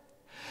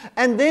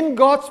 And then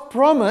God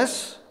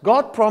promised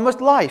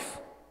life.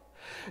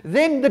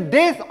 Then the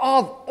death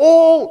of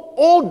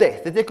all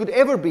death that there could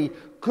ever be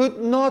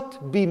could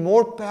not be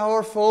more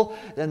powerful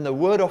than the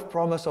word of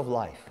promise of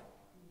life.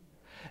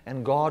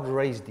 And God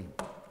raised Him.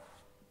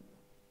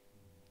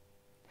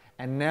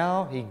 And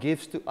now He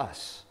gives to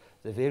us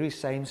the very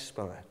same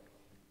Spirit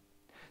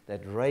that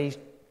raised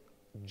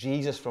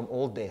Jesus from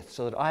all death,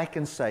 so that I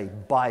can say,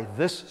 by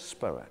this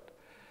Spirit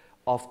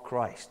of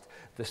Christ,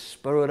 the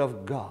Spirit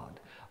of God,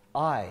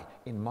 I,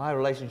 in my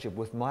relationship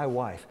with my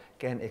wife,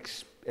 can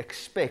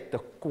expect the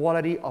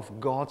quality of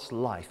God's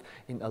life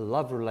in a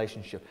love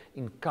relationship,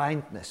 in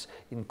kindness,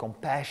 in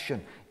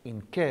compassion,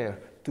 in care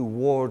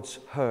towards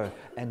her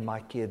and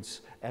my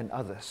kids and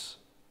others.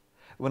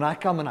 When I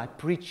come and I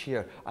preach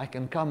here, I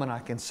can come and I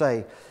can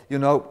say,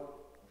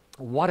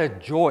 what a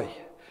joy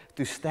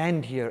to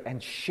stand here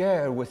and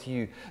share with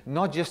you,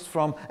 not just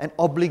from an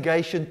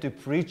obligation to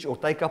preach or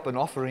take up an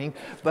offering,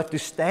 but to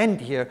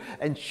stand here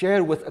and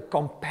share with the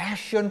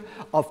compassion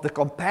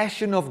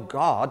of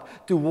God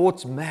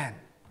towards man.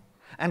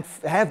 And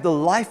have the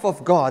life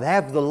of God,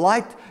 have the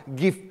light,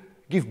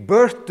 give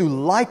birth to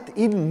light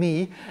in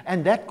me,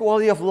 and that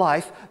quality of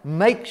life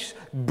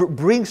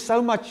brings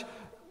so much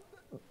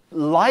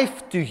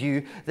life to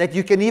you that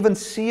you can even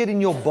see it in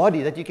your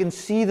body, that you can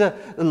see the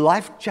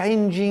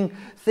life-changing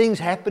things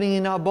happening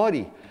in our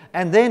body.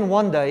 And then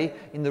one day,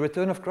 in the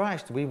return of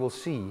Christ, we will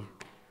see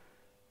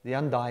the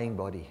undying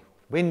body.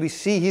 When we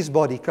see His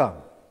body come,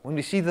 when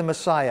we see the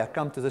Messiah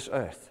come to this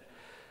earth,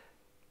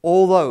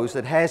 all those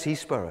that has His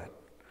Spirit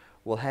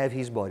will have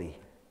His body.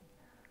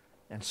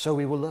 And so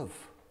we will live.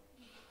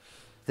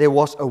 There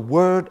was a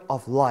word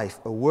of life,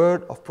 a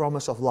word of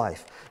promise of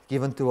life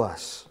given to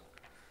us.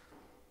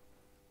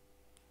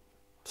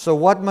 So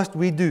what must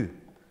we do?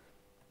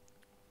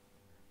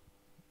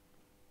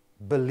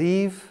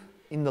 Believe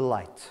in the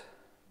light,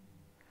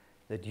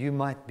 that you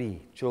might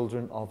be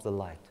children of the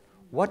light.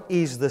 What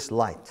is this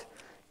light?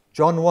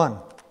 John 1.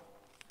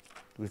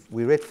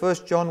 We read 1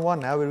 John 1,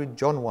 now we read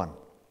John 1.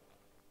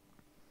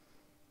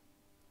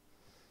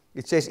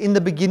 It says, in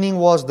the beginning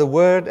was the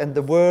Word, and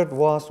the Word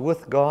was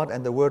with God,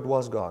 and the Word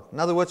was God. In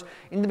other words,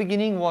 in the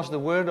beginning was the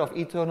Word of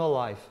eternal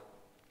life.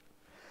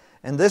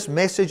 And this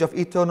message of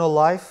eternal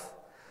life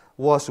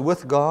was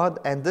with God,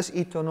 and this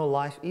eternal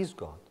life is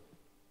God.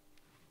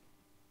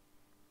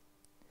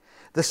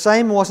 The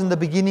same was in the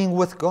beginning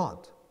with God.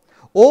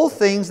 All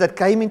things that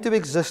came into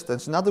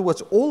existence, in other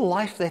words, all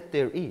life that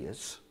there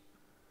is,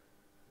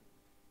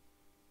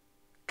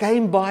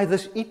 came by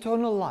this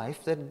eternal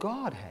life that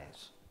God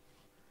has.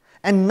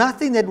 And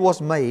nothing that was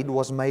made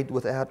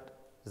without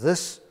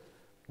this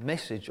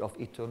message of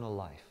eternal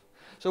life.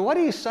 So what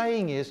He's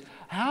saying is,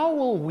 how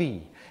will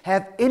we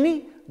have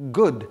any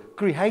good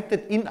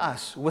created in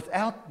us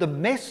without the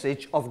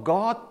message of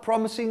God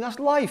promising us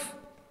life?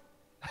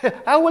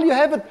 How will you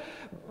have it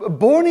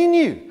born in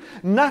you?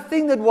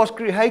 Nothing that was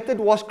created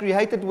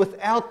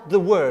without the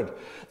Word.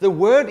 The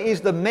Word is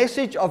the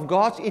message of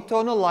God's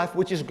eternal life,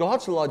 which is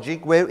God's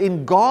logic,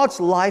 wherein God's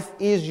life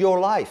is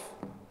your life.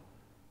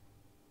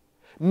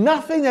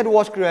 Nothing that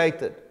was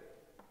created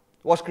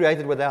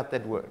without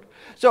that Word.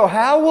 So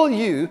how will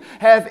you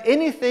have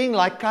anything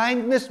like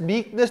kindness,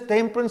 meekness,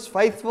 temperance,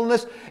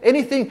 faithfulness,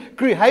 anything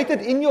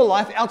created in your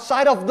life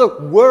outside of the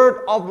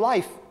Word of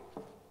life?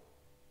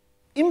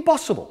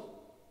 Impossible.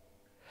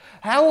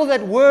 How will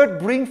that Word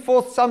bring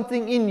forth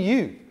something in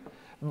you?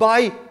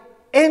 By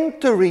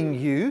entering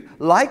you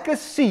like a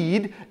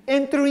seed,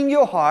 entering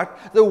your heart.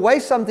 The way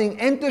something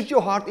enters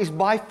your heart is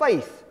by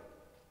faith.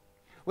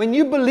 When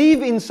you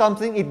believe in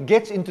something, it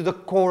gets into the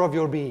core of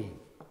your being.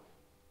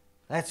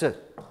 That's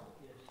it.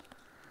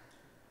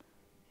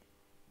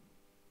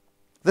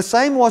 The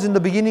same was in the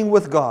beginning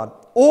with God.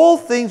 All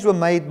things were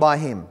made by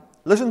Him.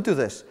 Listen to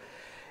this.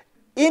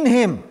 In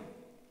Him,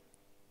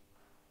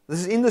 this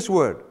is in this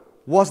word,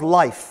 was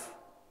life.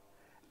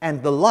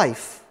 And the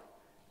life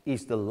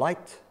is the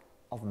light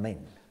of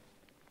men.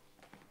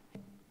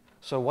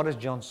 So what does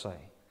John say?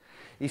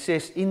 He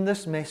says, in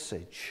this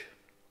message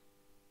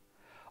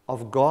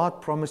of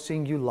God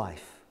promising you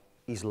life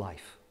is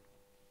life.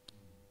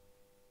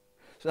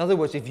 So in other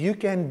words, if you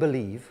can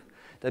believe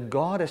that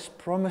God has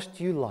promised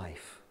you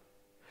life,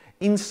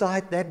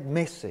 inside that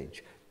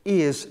message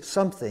is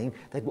something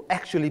that will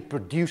actually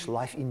produce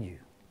life in you.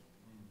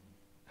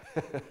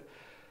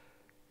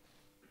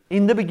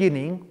 In the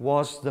beginning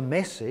was the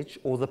message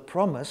or the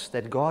promise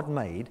that God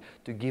made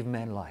to give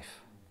man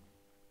life.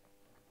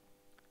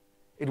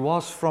 It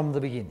was from the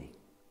beginning.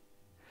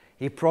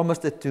 He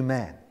promised it to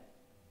man.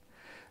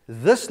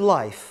 This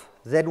life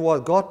that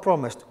what God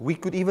promised, we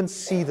could even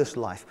see this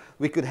life.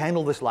 We could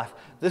handle this life.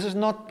 This is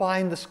not pie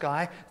in the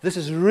sky. This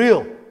is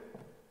real.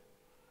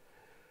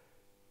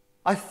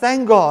 I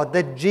thank God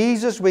that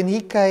Jesus, when He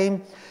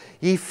came,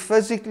 He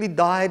physically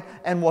died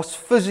and was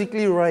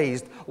physically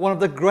raised. One of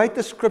the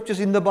greatest scriptures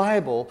in the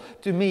Bible,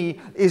 to me,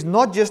 is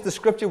not just the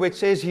scripture where it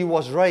says He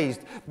was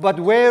raised, but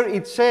where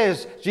it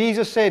says,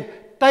 Jesus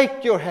said,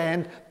 take your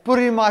hand, put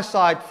it in my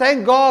side.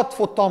 Thank God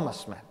for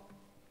Thomas, man.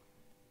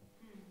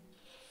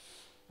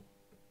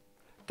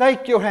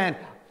 Take your hand.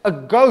 A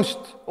ghost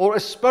or a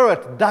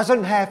spirit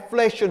doesn't have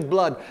flesh and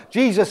blood.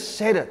 Jesus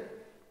said it.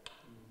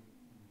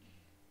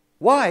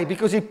 Why?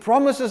 Because He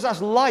promises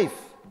us life.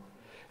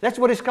 That's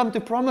what He's come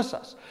to promise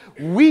us.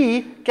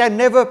 We can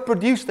never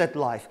produce that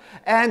life.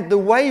 And the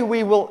way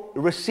we will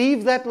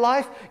receive that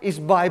life is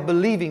by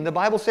believing. The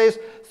Bible says,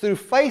 through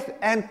faith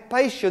and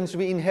patience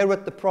we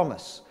inherit the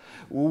promise.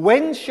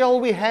 When shall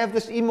we have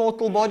this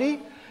immortal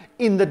body?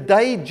 In the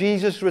day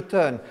Jesus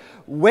returned.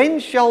 When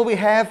shall we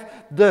have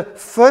the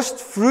first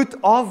fruit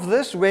of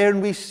this,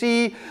 wherein we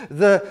see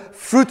the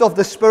fruit of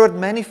the Spirit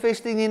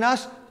manifesting in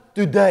us?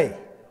 Today.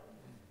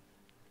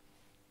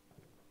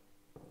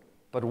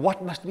 But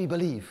what must we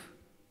believe?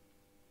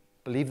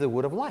 Believe the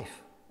word of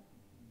life.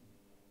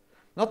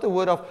 Not the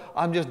word of,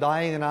 I'm just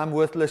dying and I'm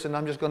worthless and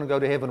I'm just going to go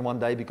to heaven one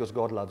day because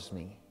God loves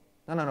me.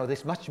 No.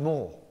 There's much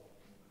more.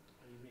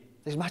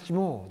 There's much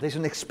more. There's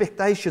an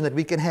expectation that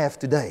we can have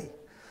today.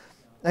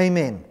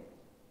 Amen.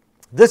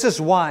 This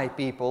is why,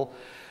 people,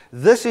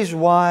 this is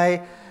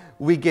why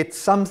we get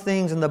some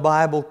things in the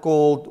Bible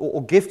called,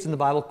 or gifts in the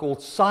Bible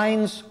called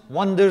signs,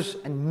 wonders,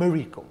 and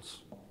miracles.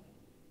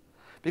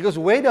 Because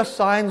where does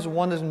signs,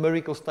 wonders, and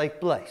miracles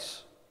take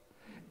place?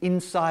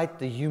 Inside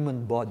the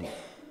human body.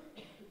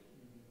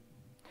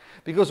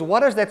 Because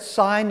what does that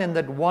sign and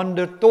that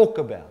wonder talk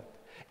about?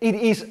 It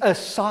is a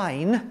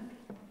sign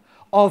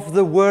of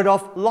the word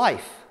of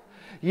life.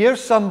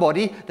 Here's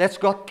somebody that's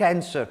got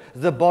cancer.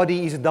 The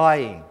body is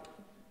dying.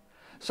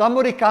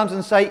 Somebody comes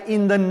and say,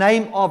 in the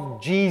name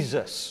of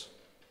Jesus.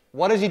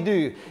 What does He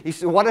do?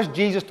 What does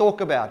Jesus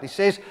talk about? He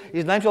says,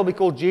 His name shall be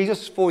called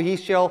Jesus, for He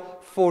shall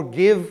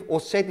forgive or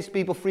set His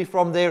people free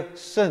from their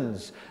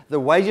sins. The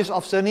wages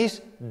of sin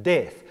is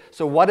death.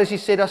 So what does He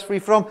set us free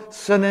from?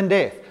 Sin and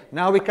death.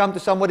 Now we come to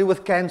somebody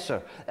with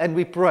cancer and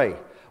we pray.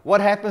 What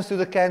happens to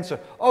the cancer?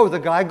 Oh, the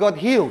guy got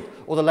healed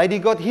or the lady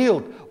got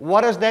healed.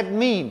 What does that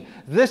mean?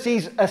 This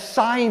is a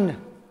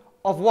sign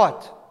of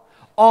what?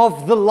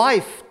 Of the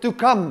life to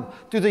come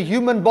to the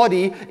human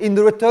body in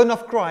the return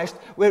of Christ,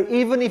 where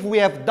even if we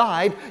have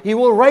died, He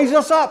will raise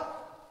us up.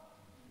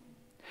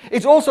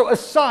 It's also a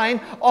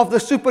sign of the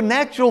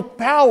supernatural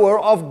power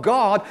of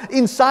God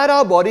inside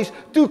our bodies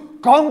to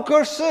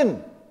conquer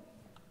sin,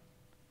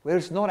 where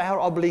it's not our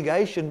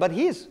obligation, but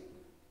His.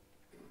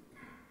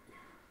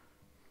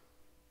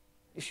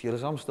 Is julle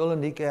saam stil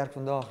in die kerk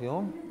vandag,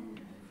 jong?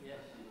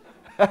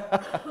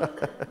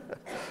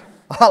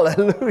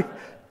 Hallelujah.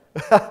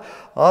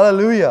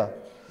 Hallelujah.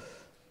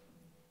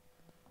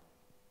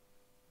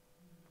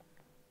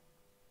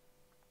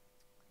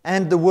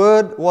 And the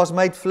Word was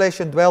made flesh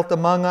and dwelt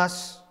among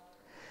us,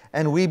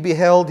 and we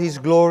beheld His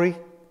glory.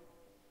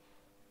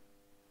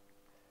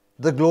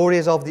 The glory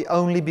is of the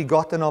only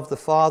begotten of the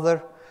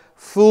Father,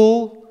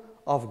 full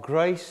of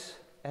grace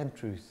and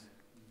truth.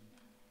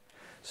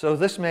 So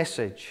this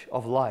message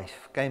of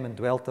life came and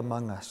dwelt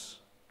among us.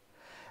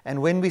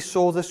 And when we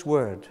saw this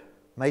Word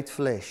made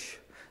flesh,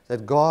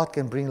 that God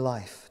can bring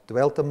life,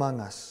 dwelt among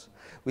us,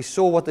 we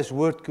saw what this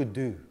Word could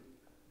do.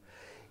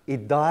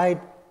 It died,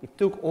 it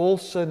took all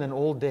sin and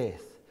all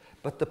death.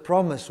 But the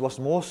promise was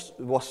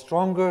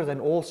stronger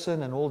than all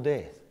sin and all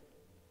death.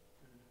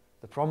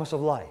 The promise of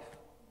life.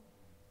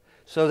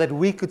 So that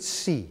we could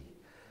see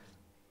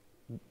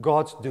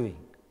God's doing.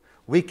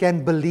 We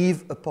can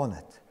believe upon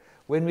it.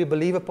 When we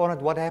believe upon it,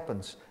 what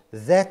happens?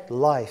 That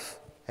life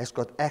has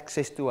got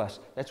access to us.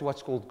 That's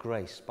what's called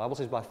grace. The Bible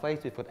says by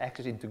faith we've got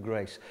access into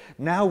grace.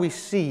 Now we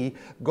see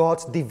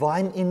God's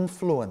divine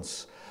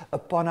influence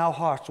upon our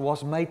hearts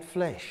was made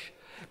flesh.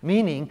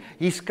 Meaning,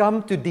 He's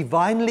come to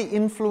divinely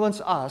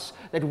influence us,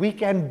 that we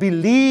can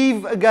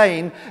believe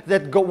again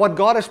that what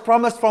God has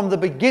promised from the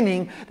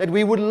beginning, that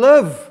we would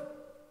live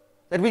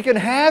That we can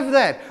have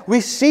that. We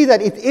see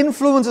that it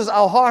influences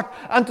our heart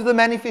unto the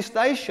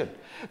manifestation.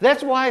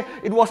 That's why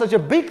it was such a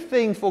big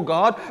thing for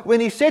God when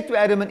He said to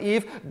Adam and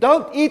Eve,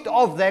 don't eat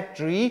of that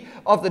tree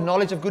of the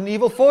knowledge of good and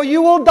evil, for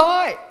you will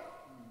die.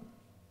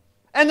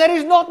 And that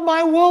is not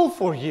my will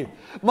for you.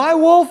 My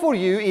will for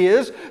you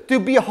is to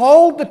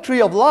behold the tree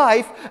of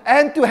life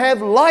and to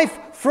have life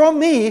from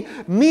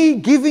me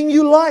giving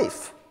you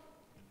life.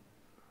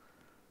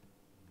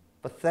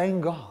 But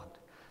thank God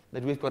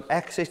that we've got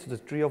access to the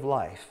tree of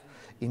life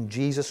in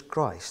Jesus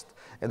Christ.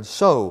 And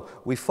so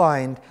we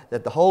find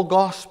that the whole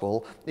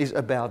gospel is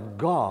about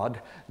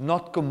God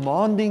not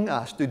commanding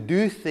us to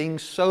do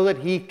things so that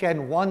He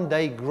can one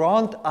day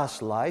grant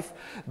us life,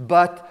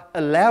 but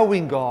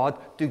allowing God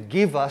to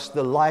give us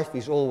the life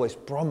He's always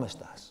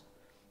promised us.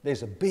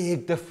 There's a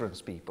big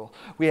difference, people.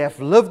 We have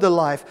lived a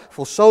life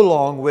for so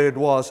long where it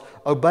was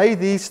obey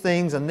these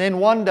things, and then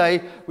one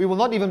day we will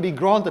not even be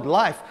granted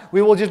life.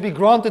 We will just be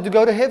granted to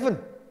go to heaven.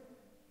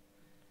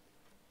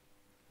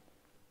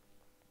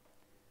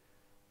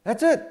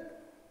 That's it.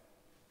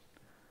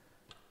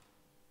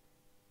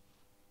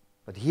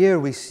 But here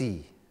we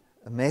see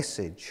a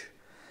message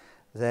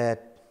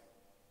that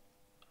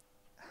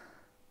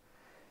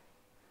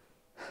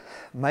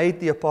made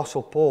the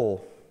Apostle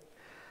Paul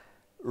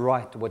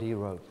write what he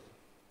wrote.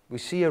 We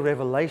see a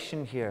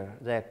revelation here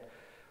that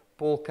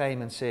Paul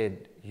came and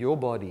said, your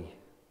body,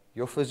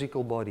 your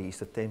physical body is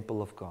the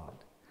temple of God.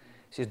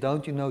 He says,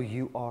 don't you know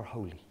you are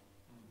holy?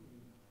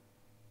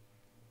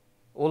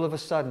 All of a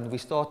sudden, we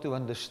start to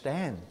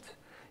understand,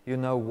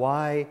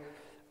 why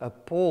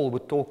Paul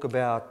would talk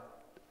about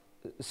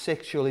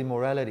sexual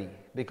immorality.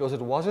 Because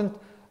it wasn't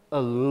a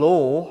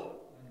law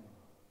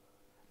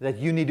that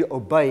you need to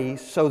obey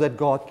so that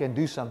God can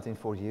do something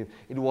for you.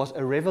 It was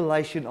a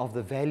revelation of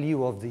the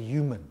value of the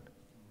human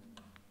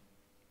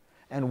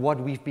and what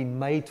we've been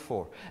made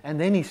for. And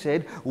then he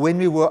said, when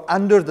we were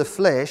under the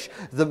flesh,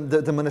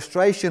 the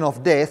ministration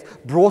of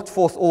death brought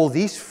forth all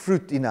these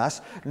fruit in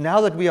us. Now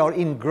that we are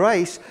in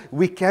grace,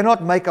 we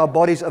cannot make our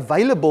bodies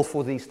available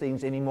for these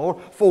things anymore,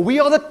 for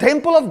we are the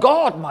temple of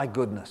God, my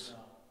goodness.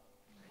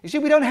 You see,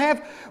 we don't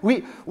have,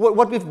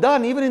 what we've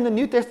done, even in the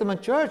New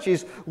Testament church,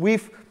 is we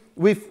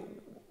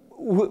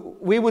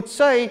would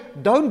say,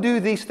 don't do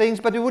these things,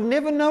 but we would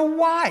never know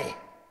why.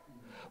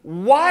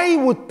 Why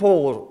would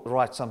Paul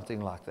write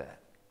something like that?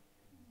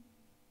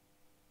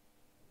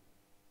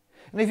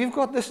 And if you've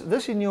got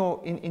this in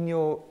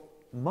your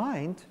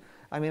mind,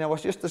 I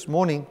was just this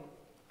morning,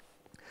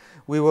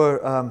 we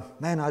were,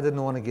 I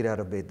didn't want to get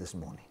out of bed this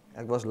morning.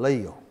 It was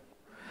Leo.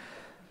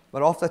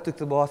 But after I took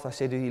the bath, I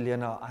said to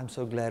Helena, I'm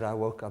so glad I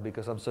woke up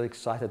because I'm so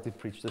excited to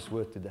preach this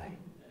word today.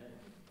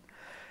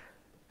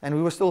 And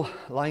we were still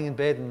lying in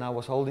bed and I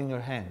was holding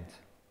her hand.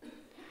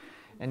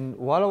 And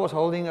while I was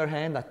holding her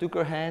hand, I took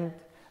her hand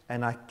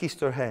and I kissed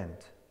her hand.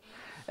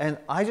 And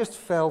I just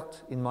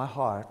felt in my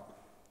heart,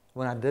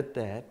 when I did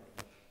that,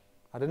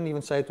 I didn't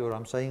even say it to her,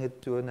 I'm saying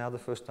it to her now the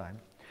first time.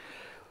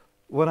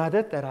 When I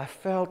did that, I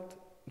felt,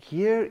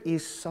 here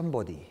is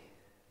somebody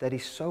that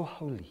is so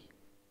holy,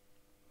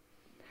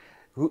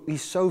 who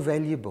is so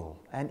valuable,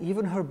 and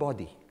even her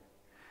body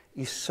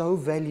is so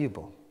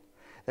valuable,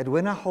 that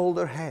when I hold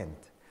her hand,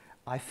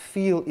 I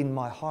feel in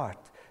my heart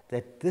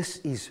that this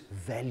is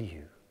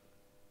value.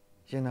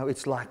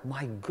 It's like,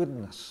 my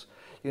goodness,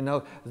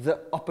 the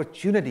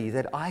opportunity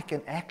that I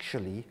can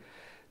actually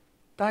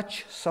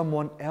touch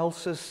someone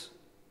else's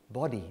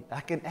body.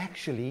 I can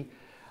actually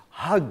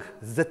hug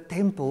the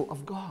temple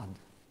of God.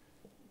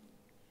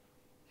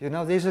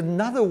 There's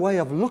another way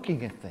of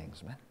looking at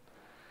things, man.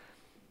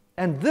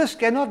 And this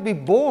cannot be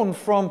born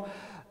from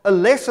a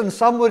lesson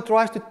somewhere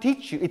tries to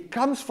teach you. It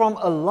comes from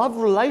a love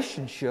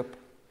relationship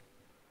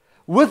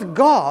with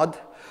God,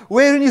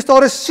 wherein you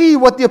start to see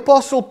what the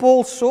Apostle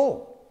Paul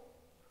saw.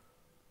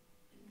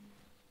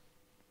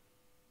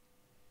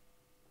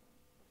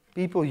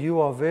 People, you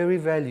are very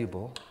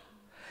valuable,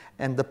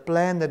 and the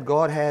plan that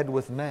God had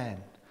with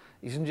man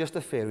isn't just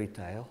a fairy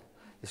tale.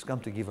 It's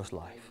come to give us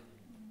life.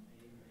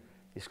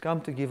 It's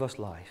come to give us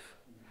life.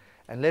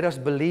 And let us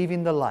believe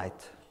in the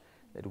light,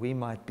 that we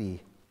might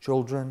be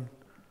children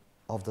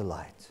of the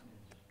light.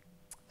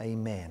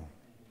 Amen.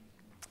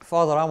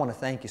 Father, I want to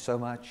thank you so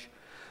much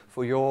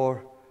for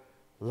your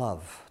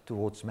love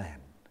towards man.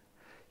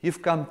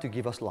 You've come to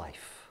give us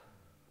life.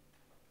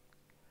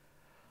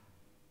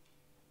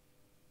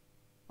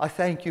 I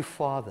thank you,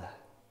 Father,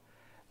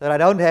 that I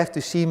don't have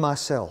to see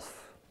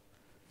myself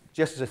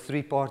just as a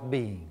three-part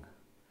being,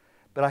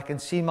 but I can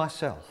see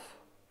myself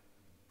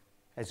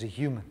as a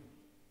human,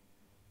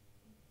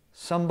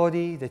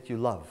 somebody that you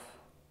love,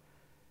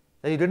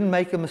 that you didn't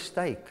make a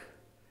mistake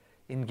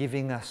in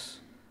giving us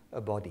a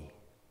body,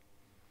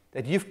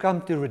 that you've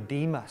come to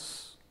redeem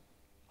us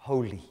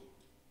wholly,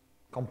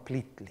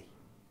 completely.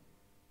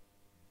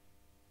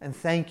 And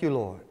thank you,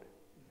 Lord,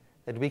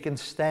 that we can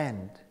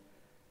stand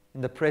in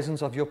the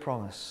presence of your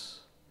promise,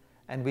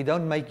 and we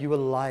don't make you a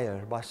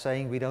liar by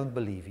saying we don't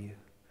believe you.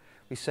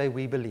 We say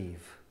we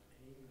believe.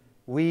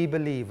 We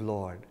believe,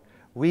 Lord.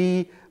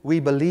 We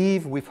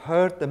believe, we've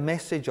heard the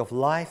message of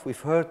life, we've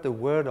heard the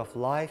word of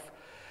life,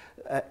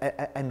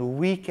 and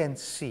we can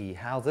see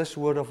how this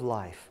word of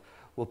life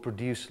will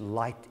produce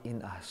light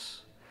in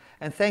us.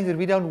 And thank that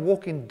we don't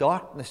walk in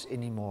darkness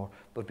anymore,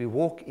 but we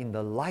walk in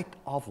the light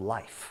of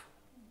life.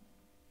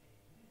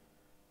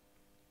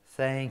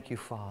 Thank you,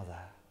 Father.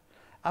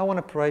 I want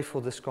to pray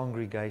for this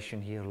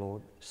congregation here,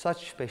 Lord.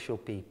 Such special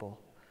people.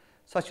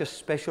 Such a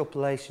special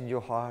place in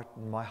your heart,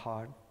 in my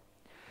heart.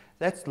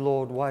 That's,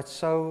 Lord, why it's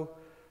so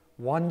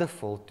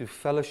wonderful to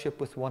fellowship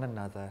with one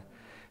another,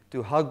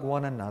 to hug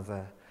one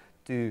another,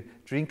 to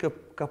drink a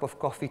cup of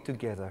coffee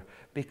together.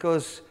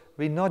 Because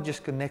we're not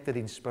just connected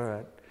in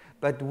spirit,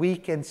 but we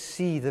can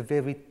see the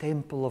very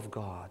temple of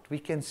God. We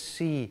can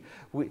see.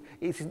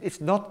 It's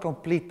not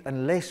complete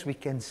unless we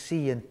can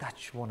see and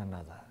touch one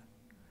another.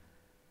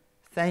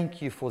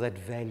 Thank you for that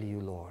value,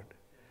 Lord.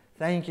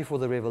 Thank you for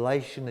the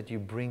revelation that you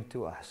bring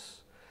to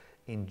us.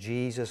 In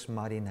Jesus'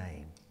 mighty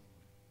name.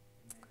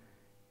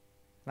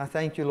 And I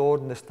thank you,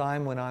 Lord, in this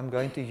time when I'm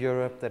going to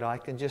Europe, that I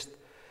can just,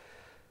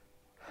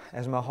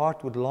 as my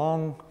heart would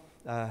long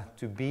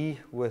to be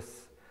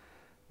with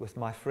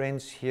my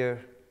friends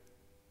here,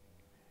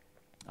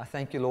 I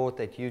thank you, Lord,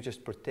 that you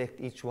just protect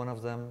each one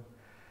of them.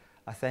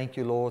 I thank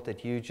you, Lord,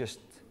 that you just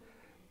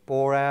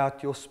pour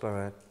out your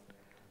Spirit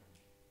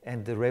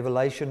and the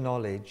revelation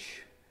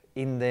knowledge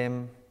in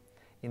them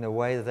in a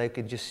way that they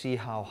can just see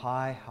how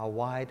high, how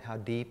wide, how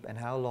deep, and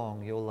how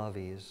long your love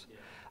is.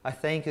 I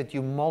thank that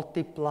you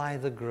multiply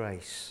the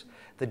grace,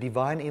 the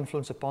divine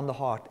influence upon the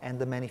heart, and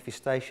the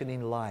manifestation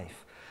in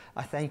life.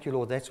 I thank you,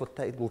 Lord, that's what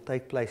will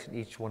take place in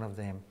each one of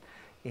them.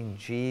 In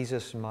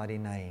Jesus' mighty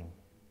name.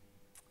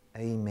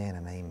 Amen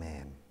and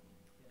amen.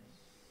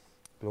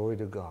 Glory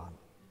to God.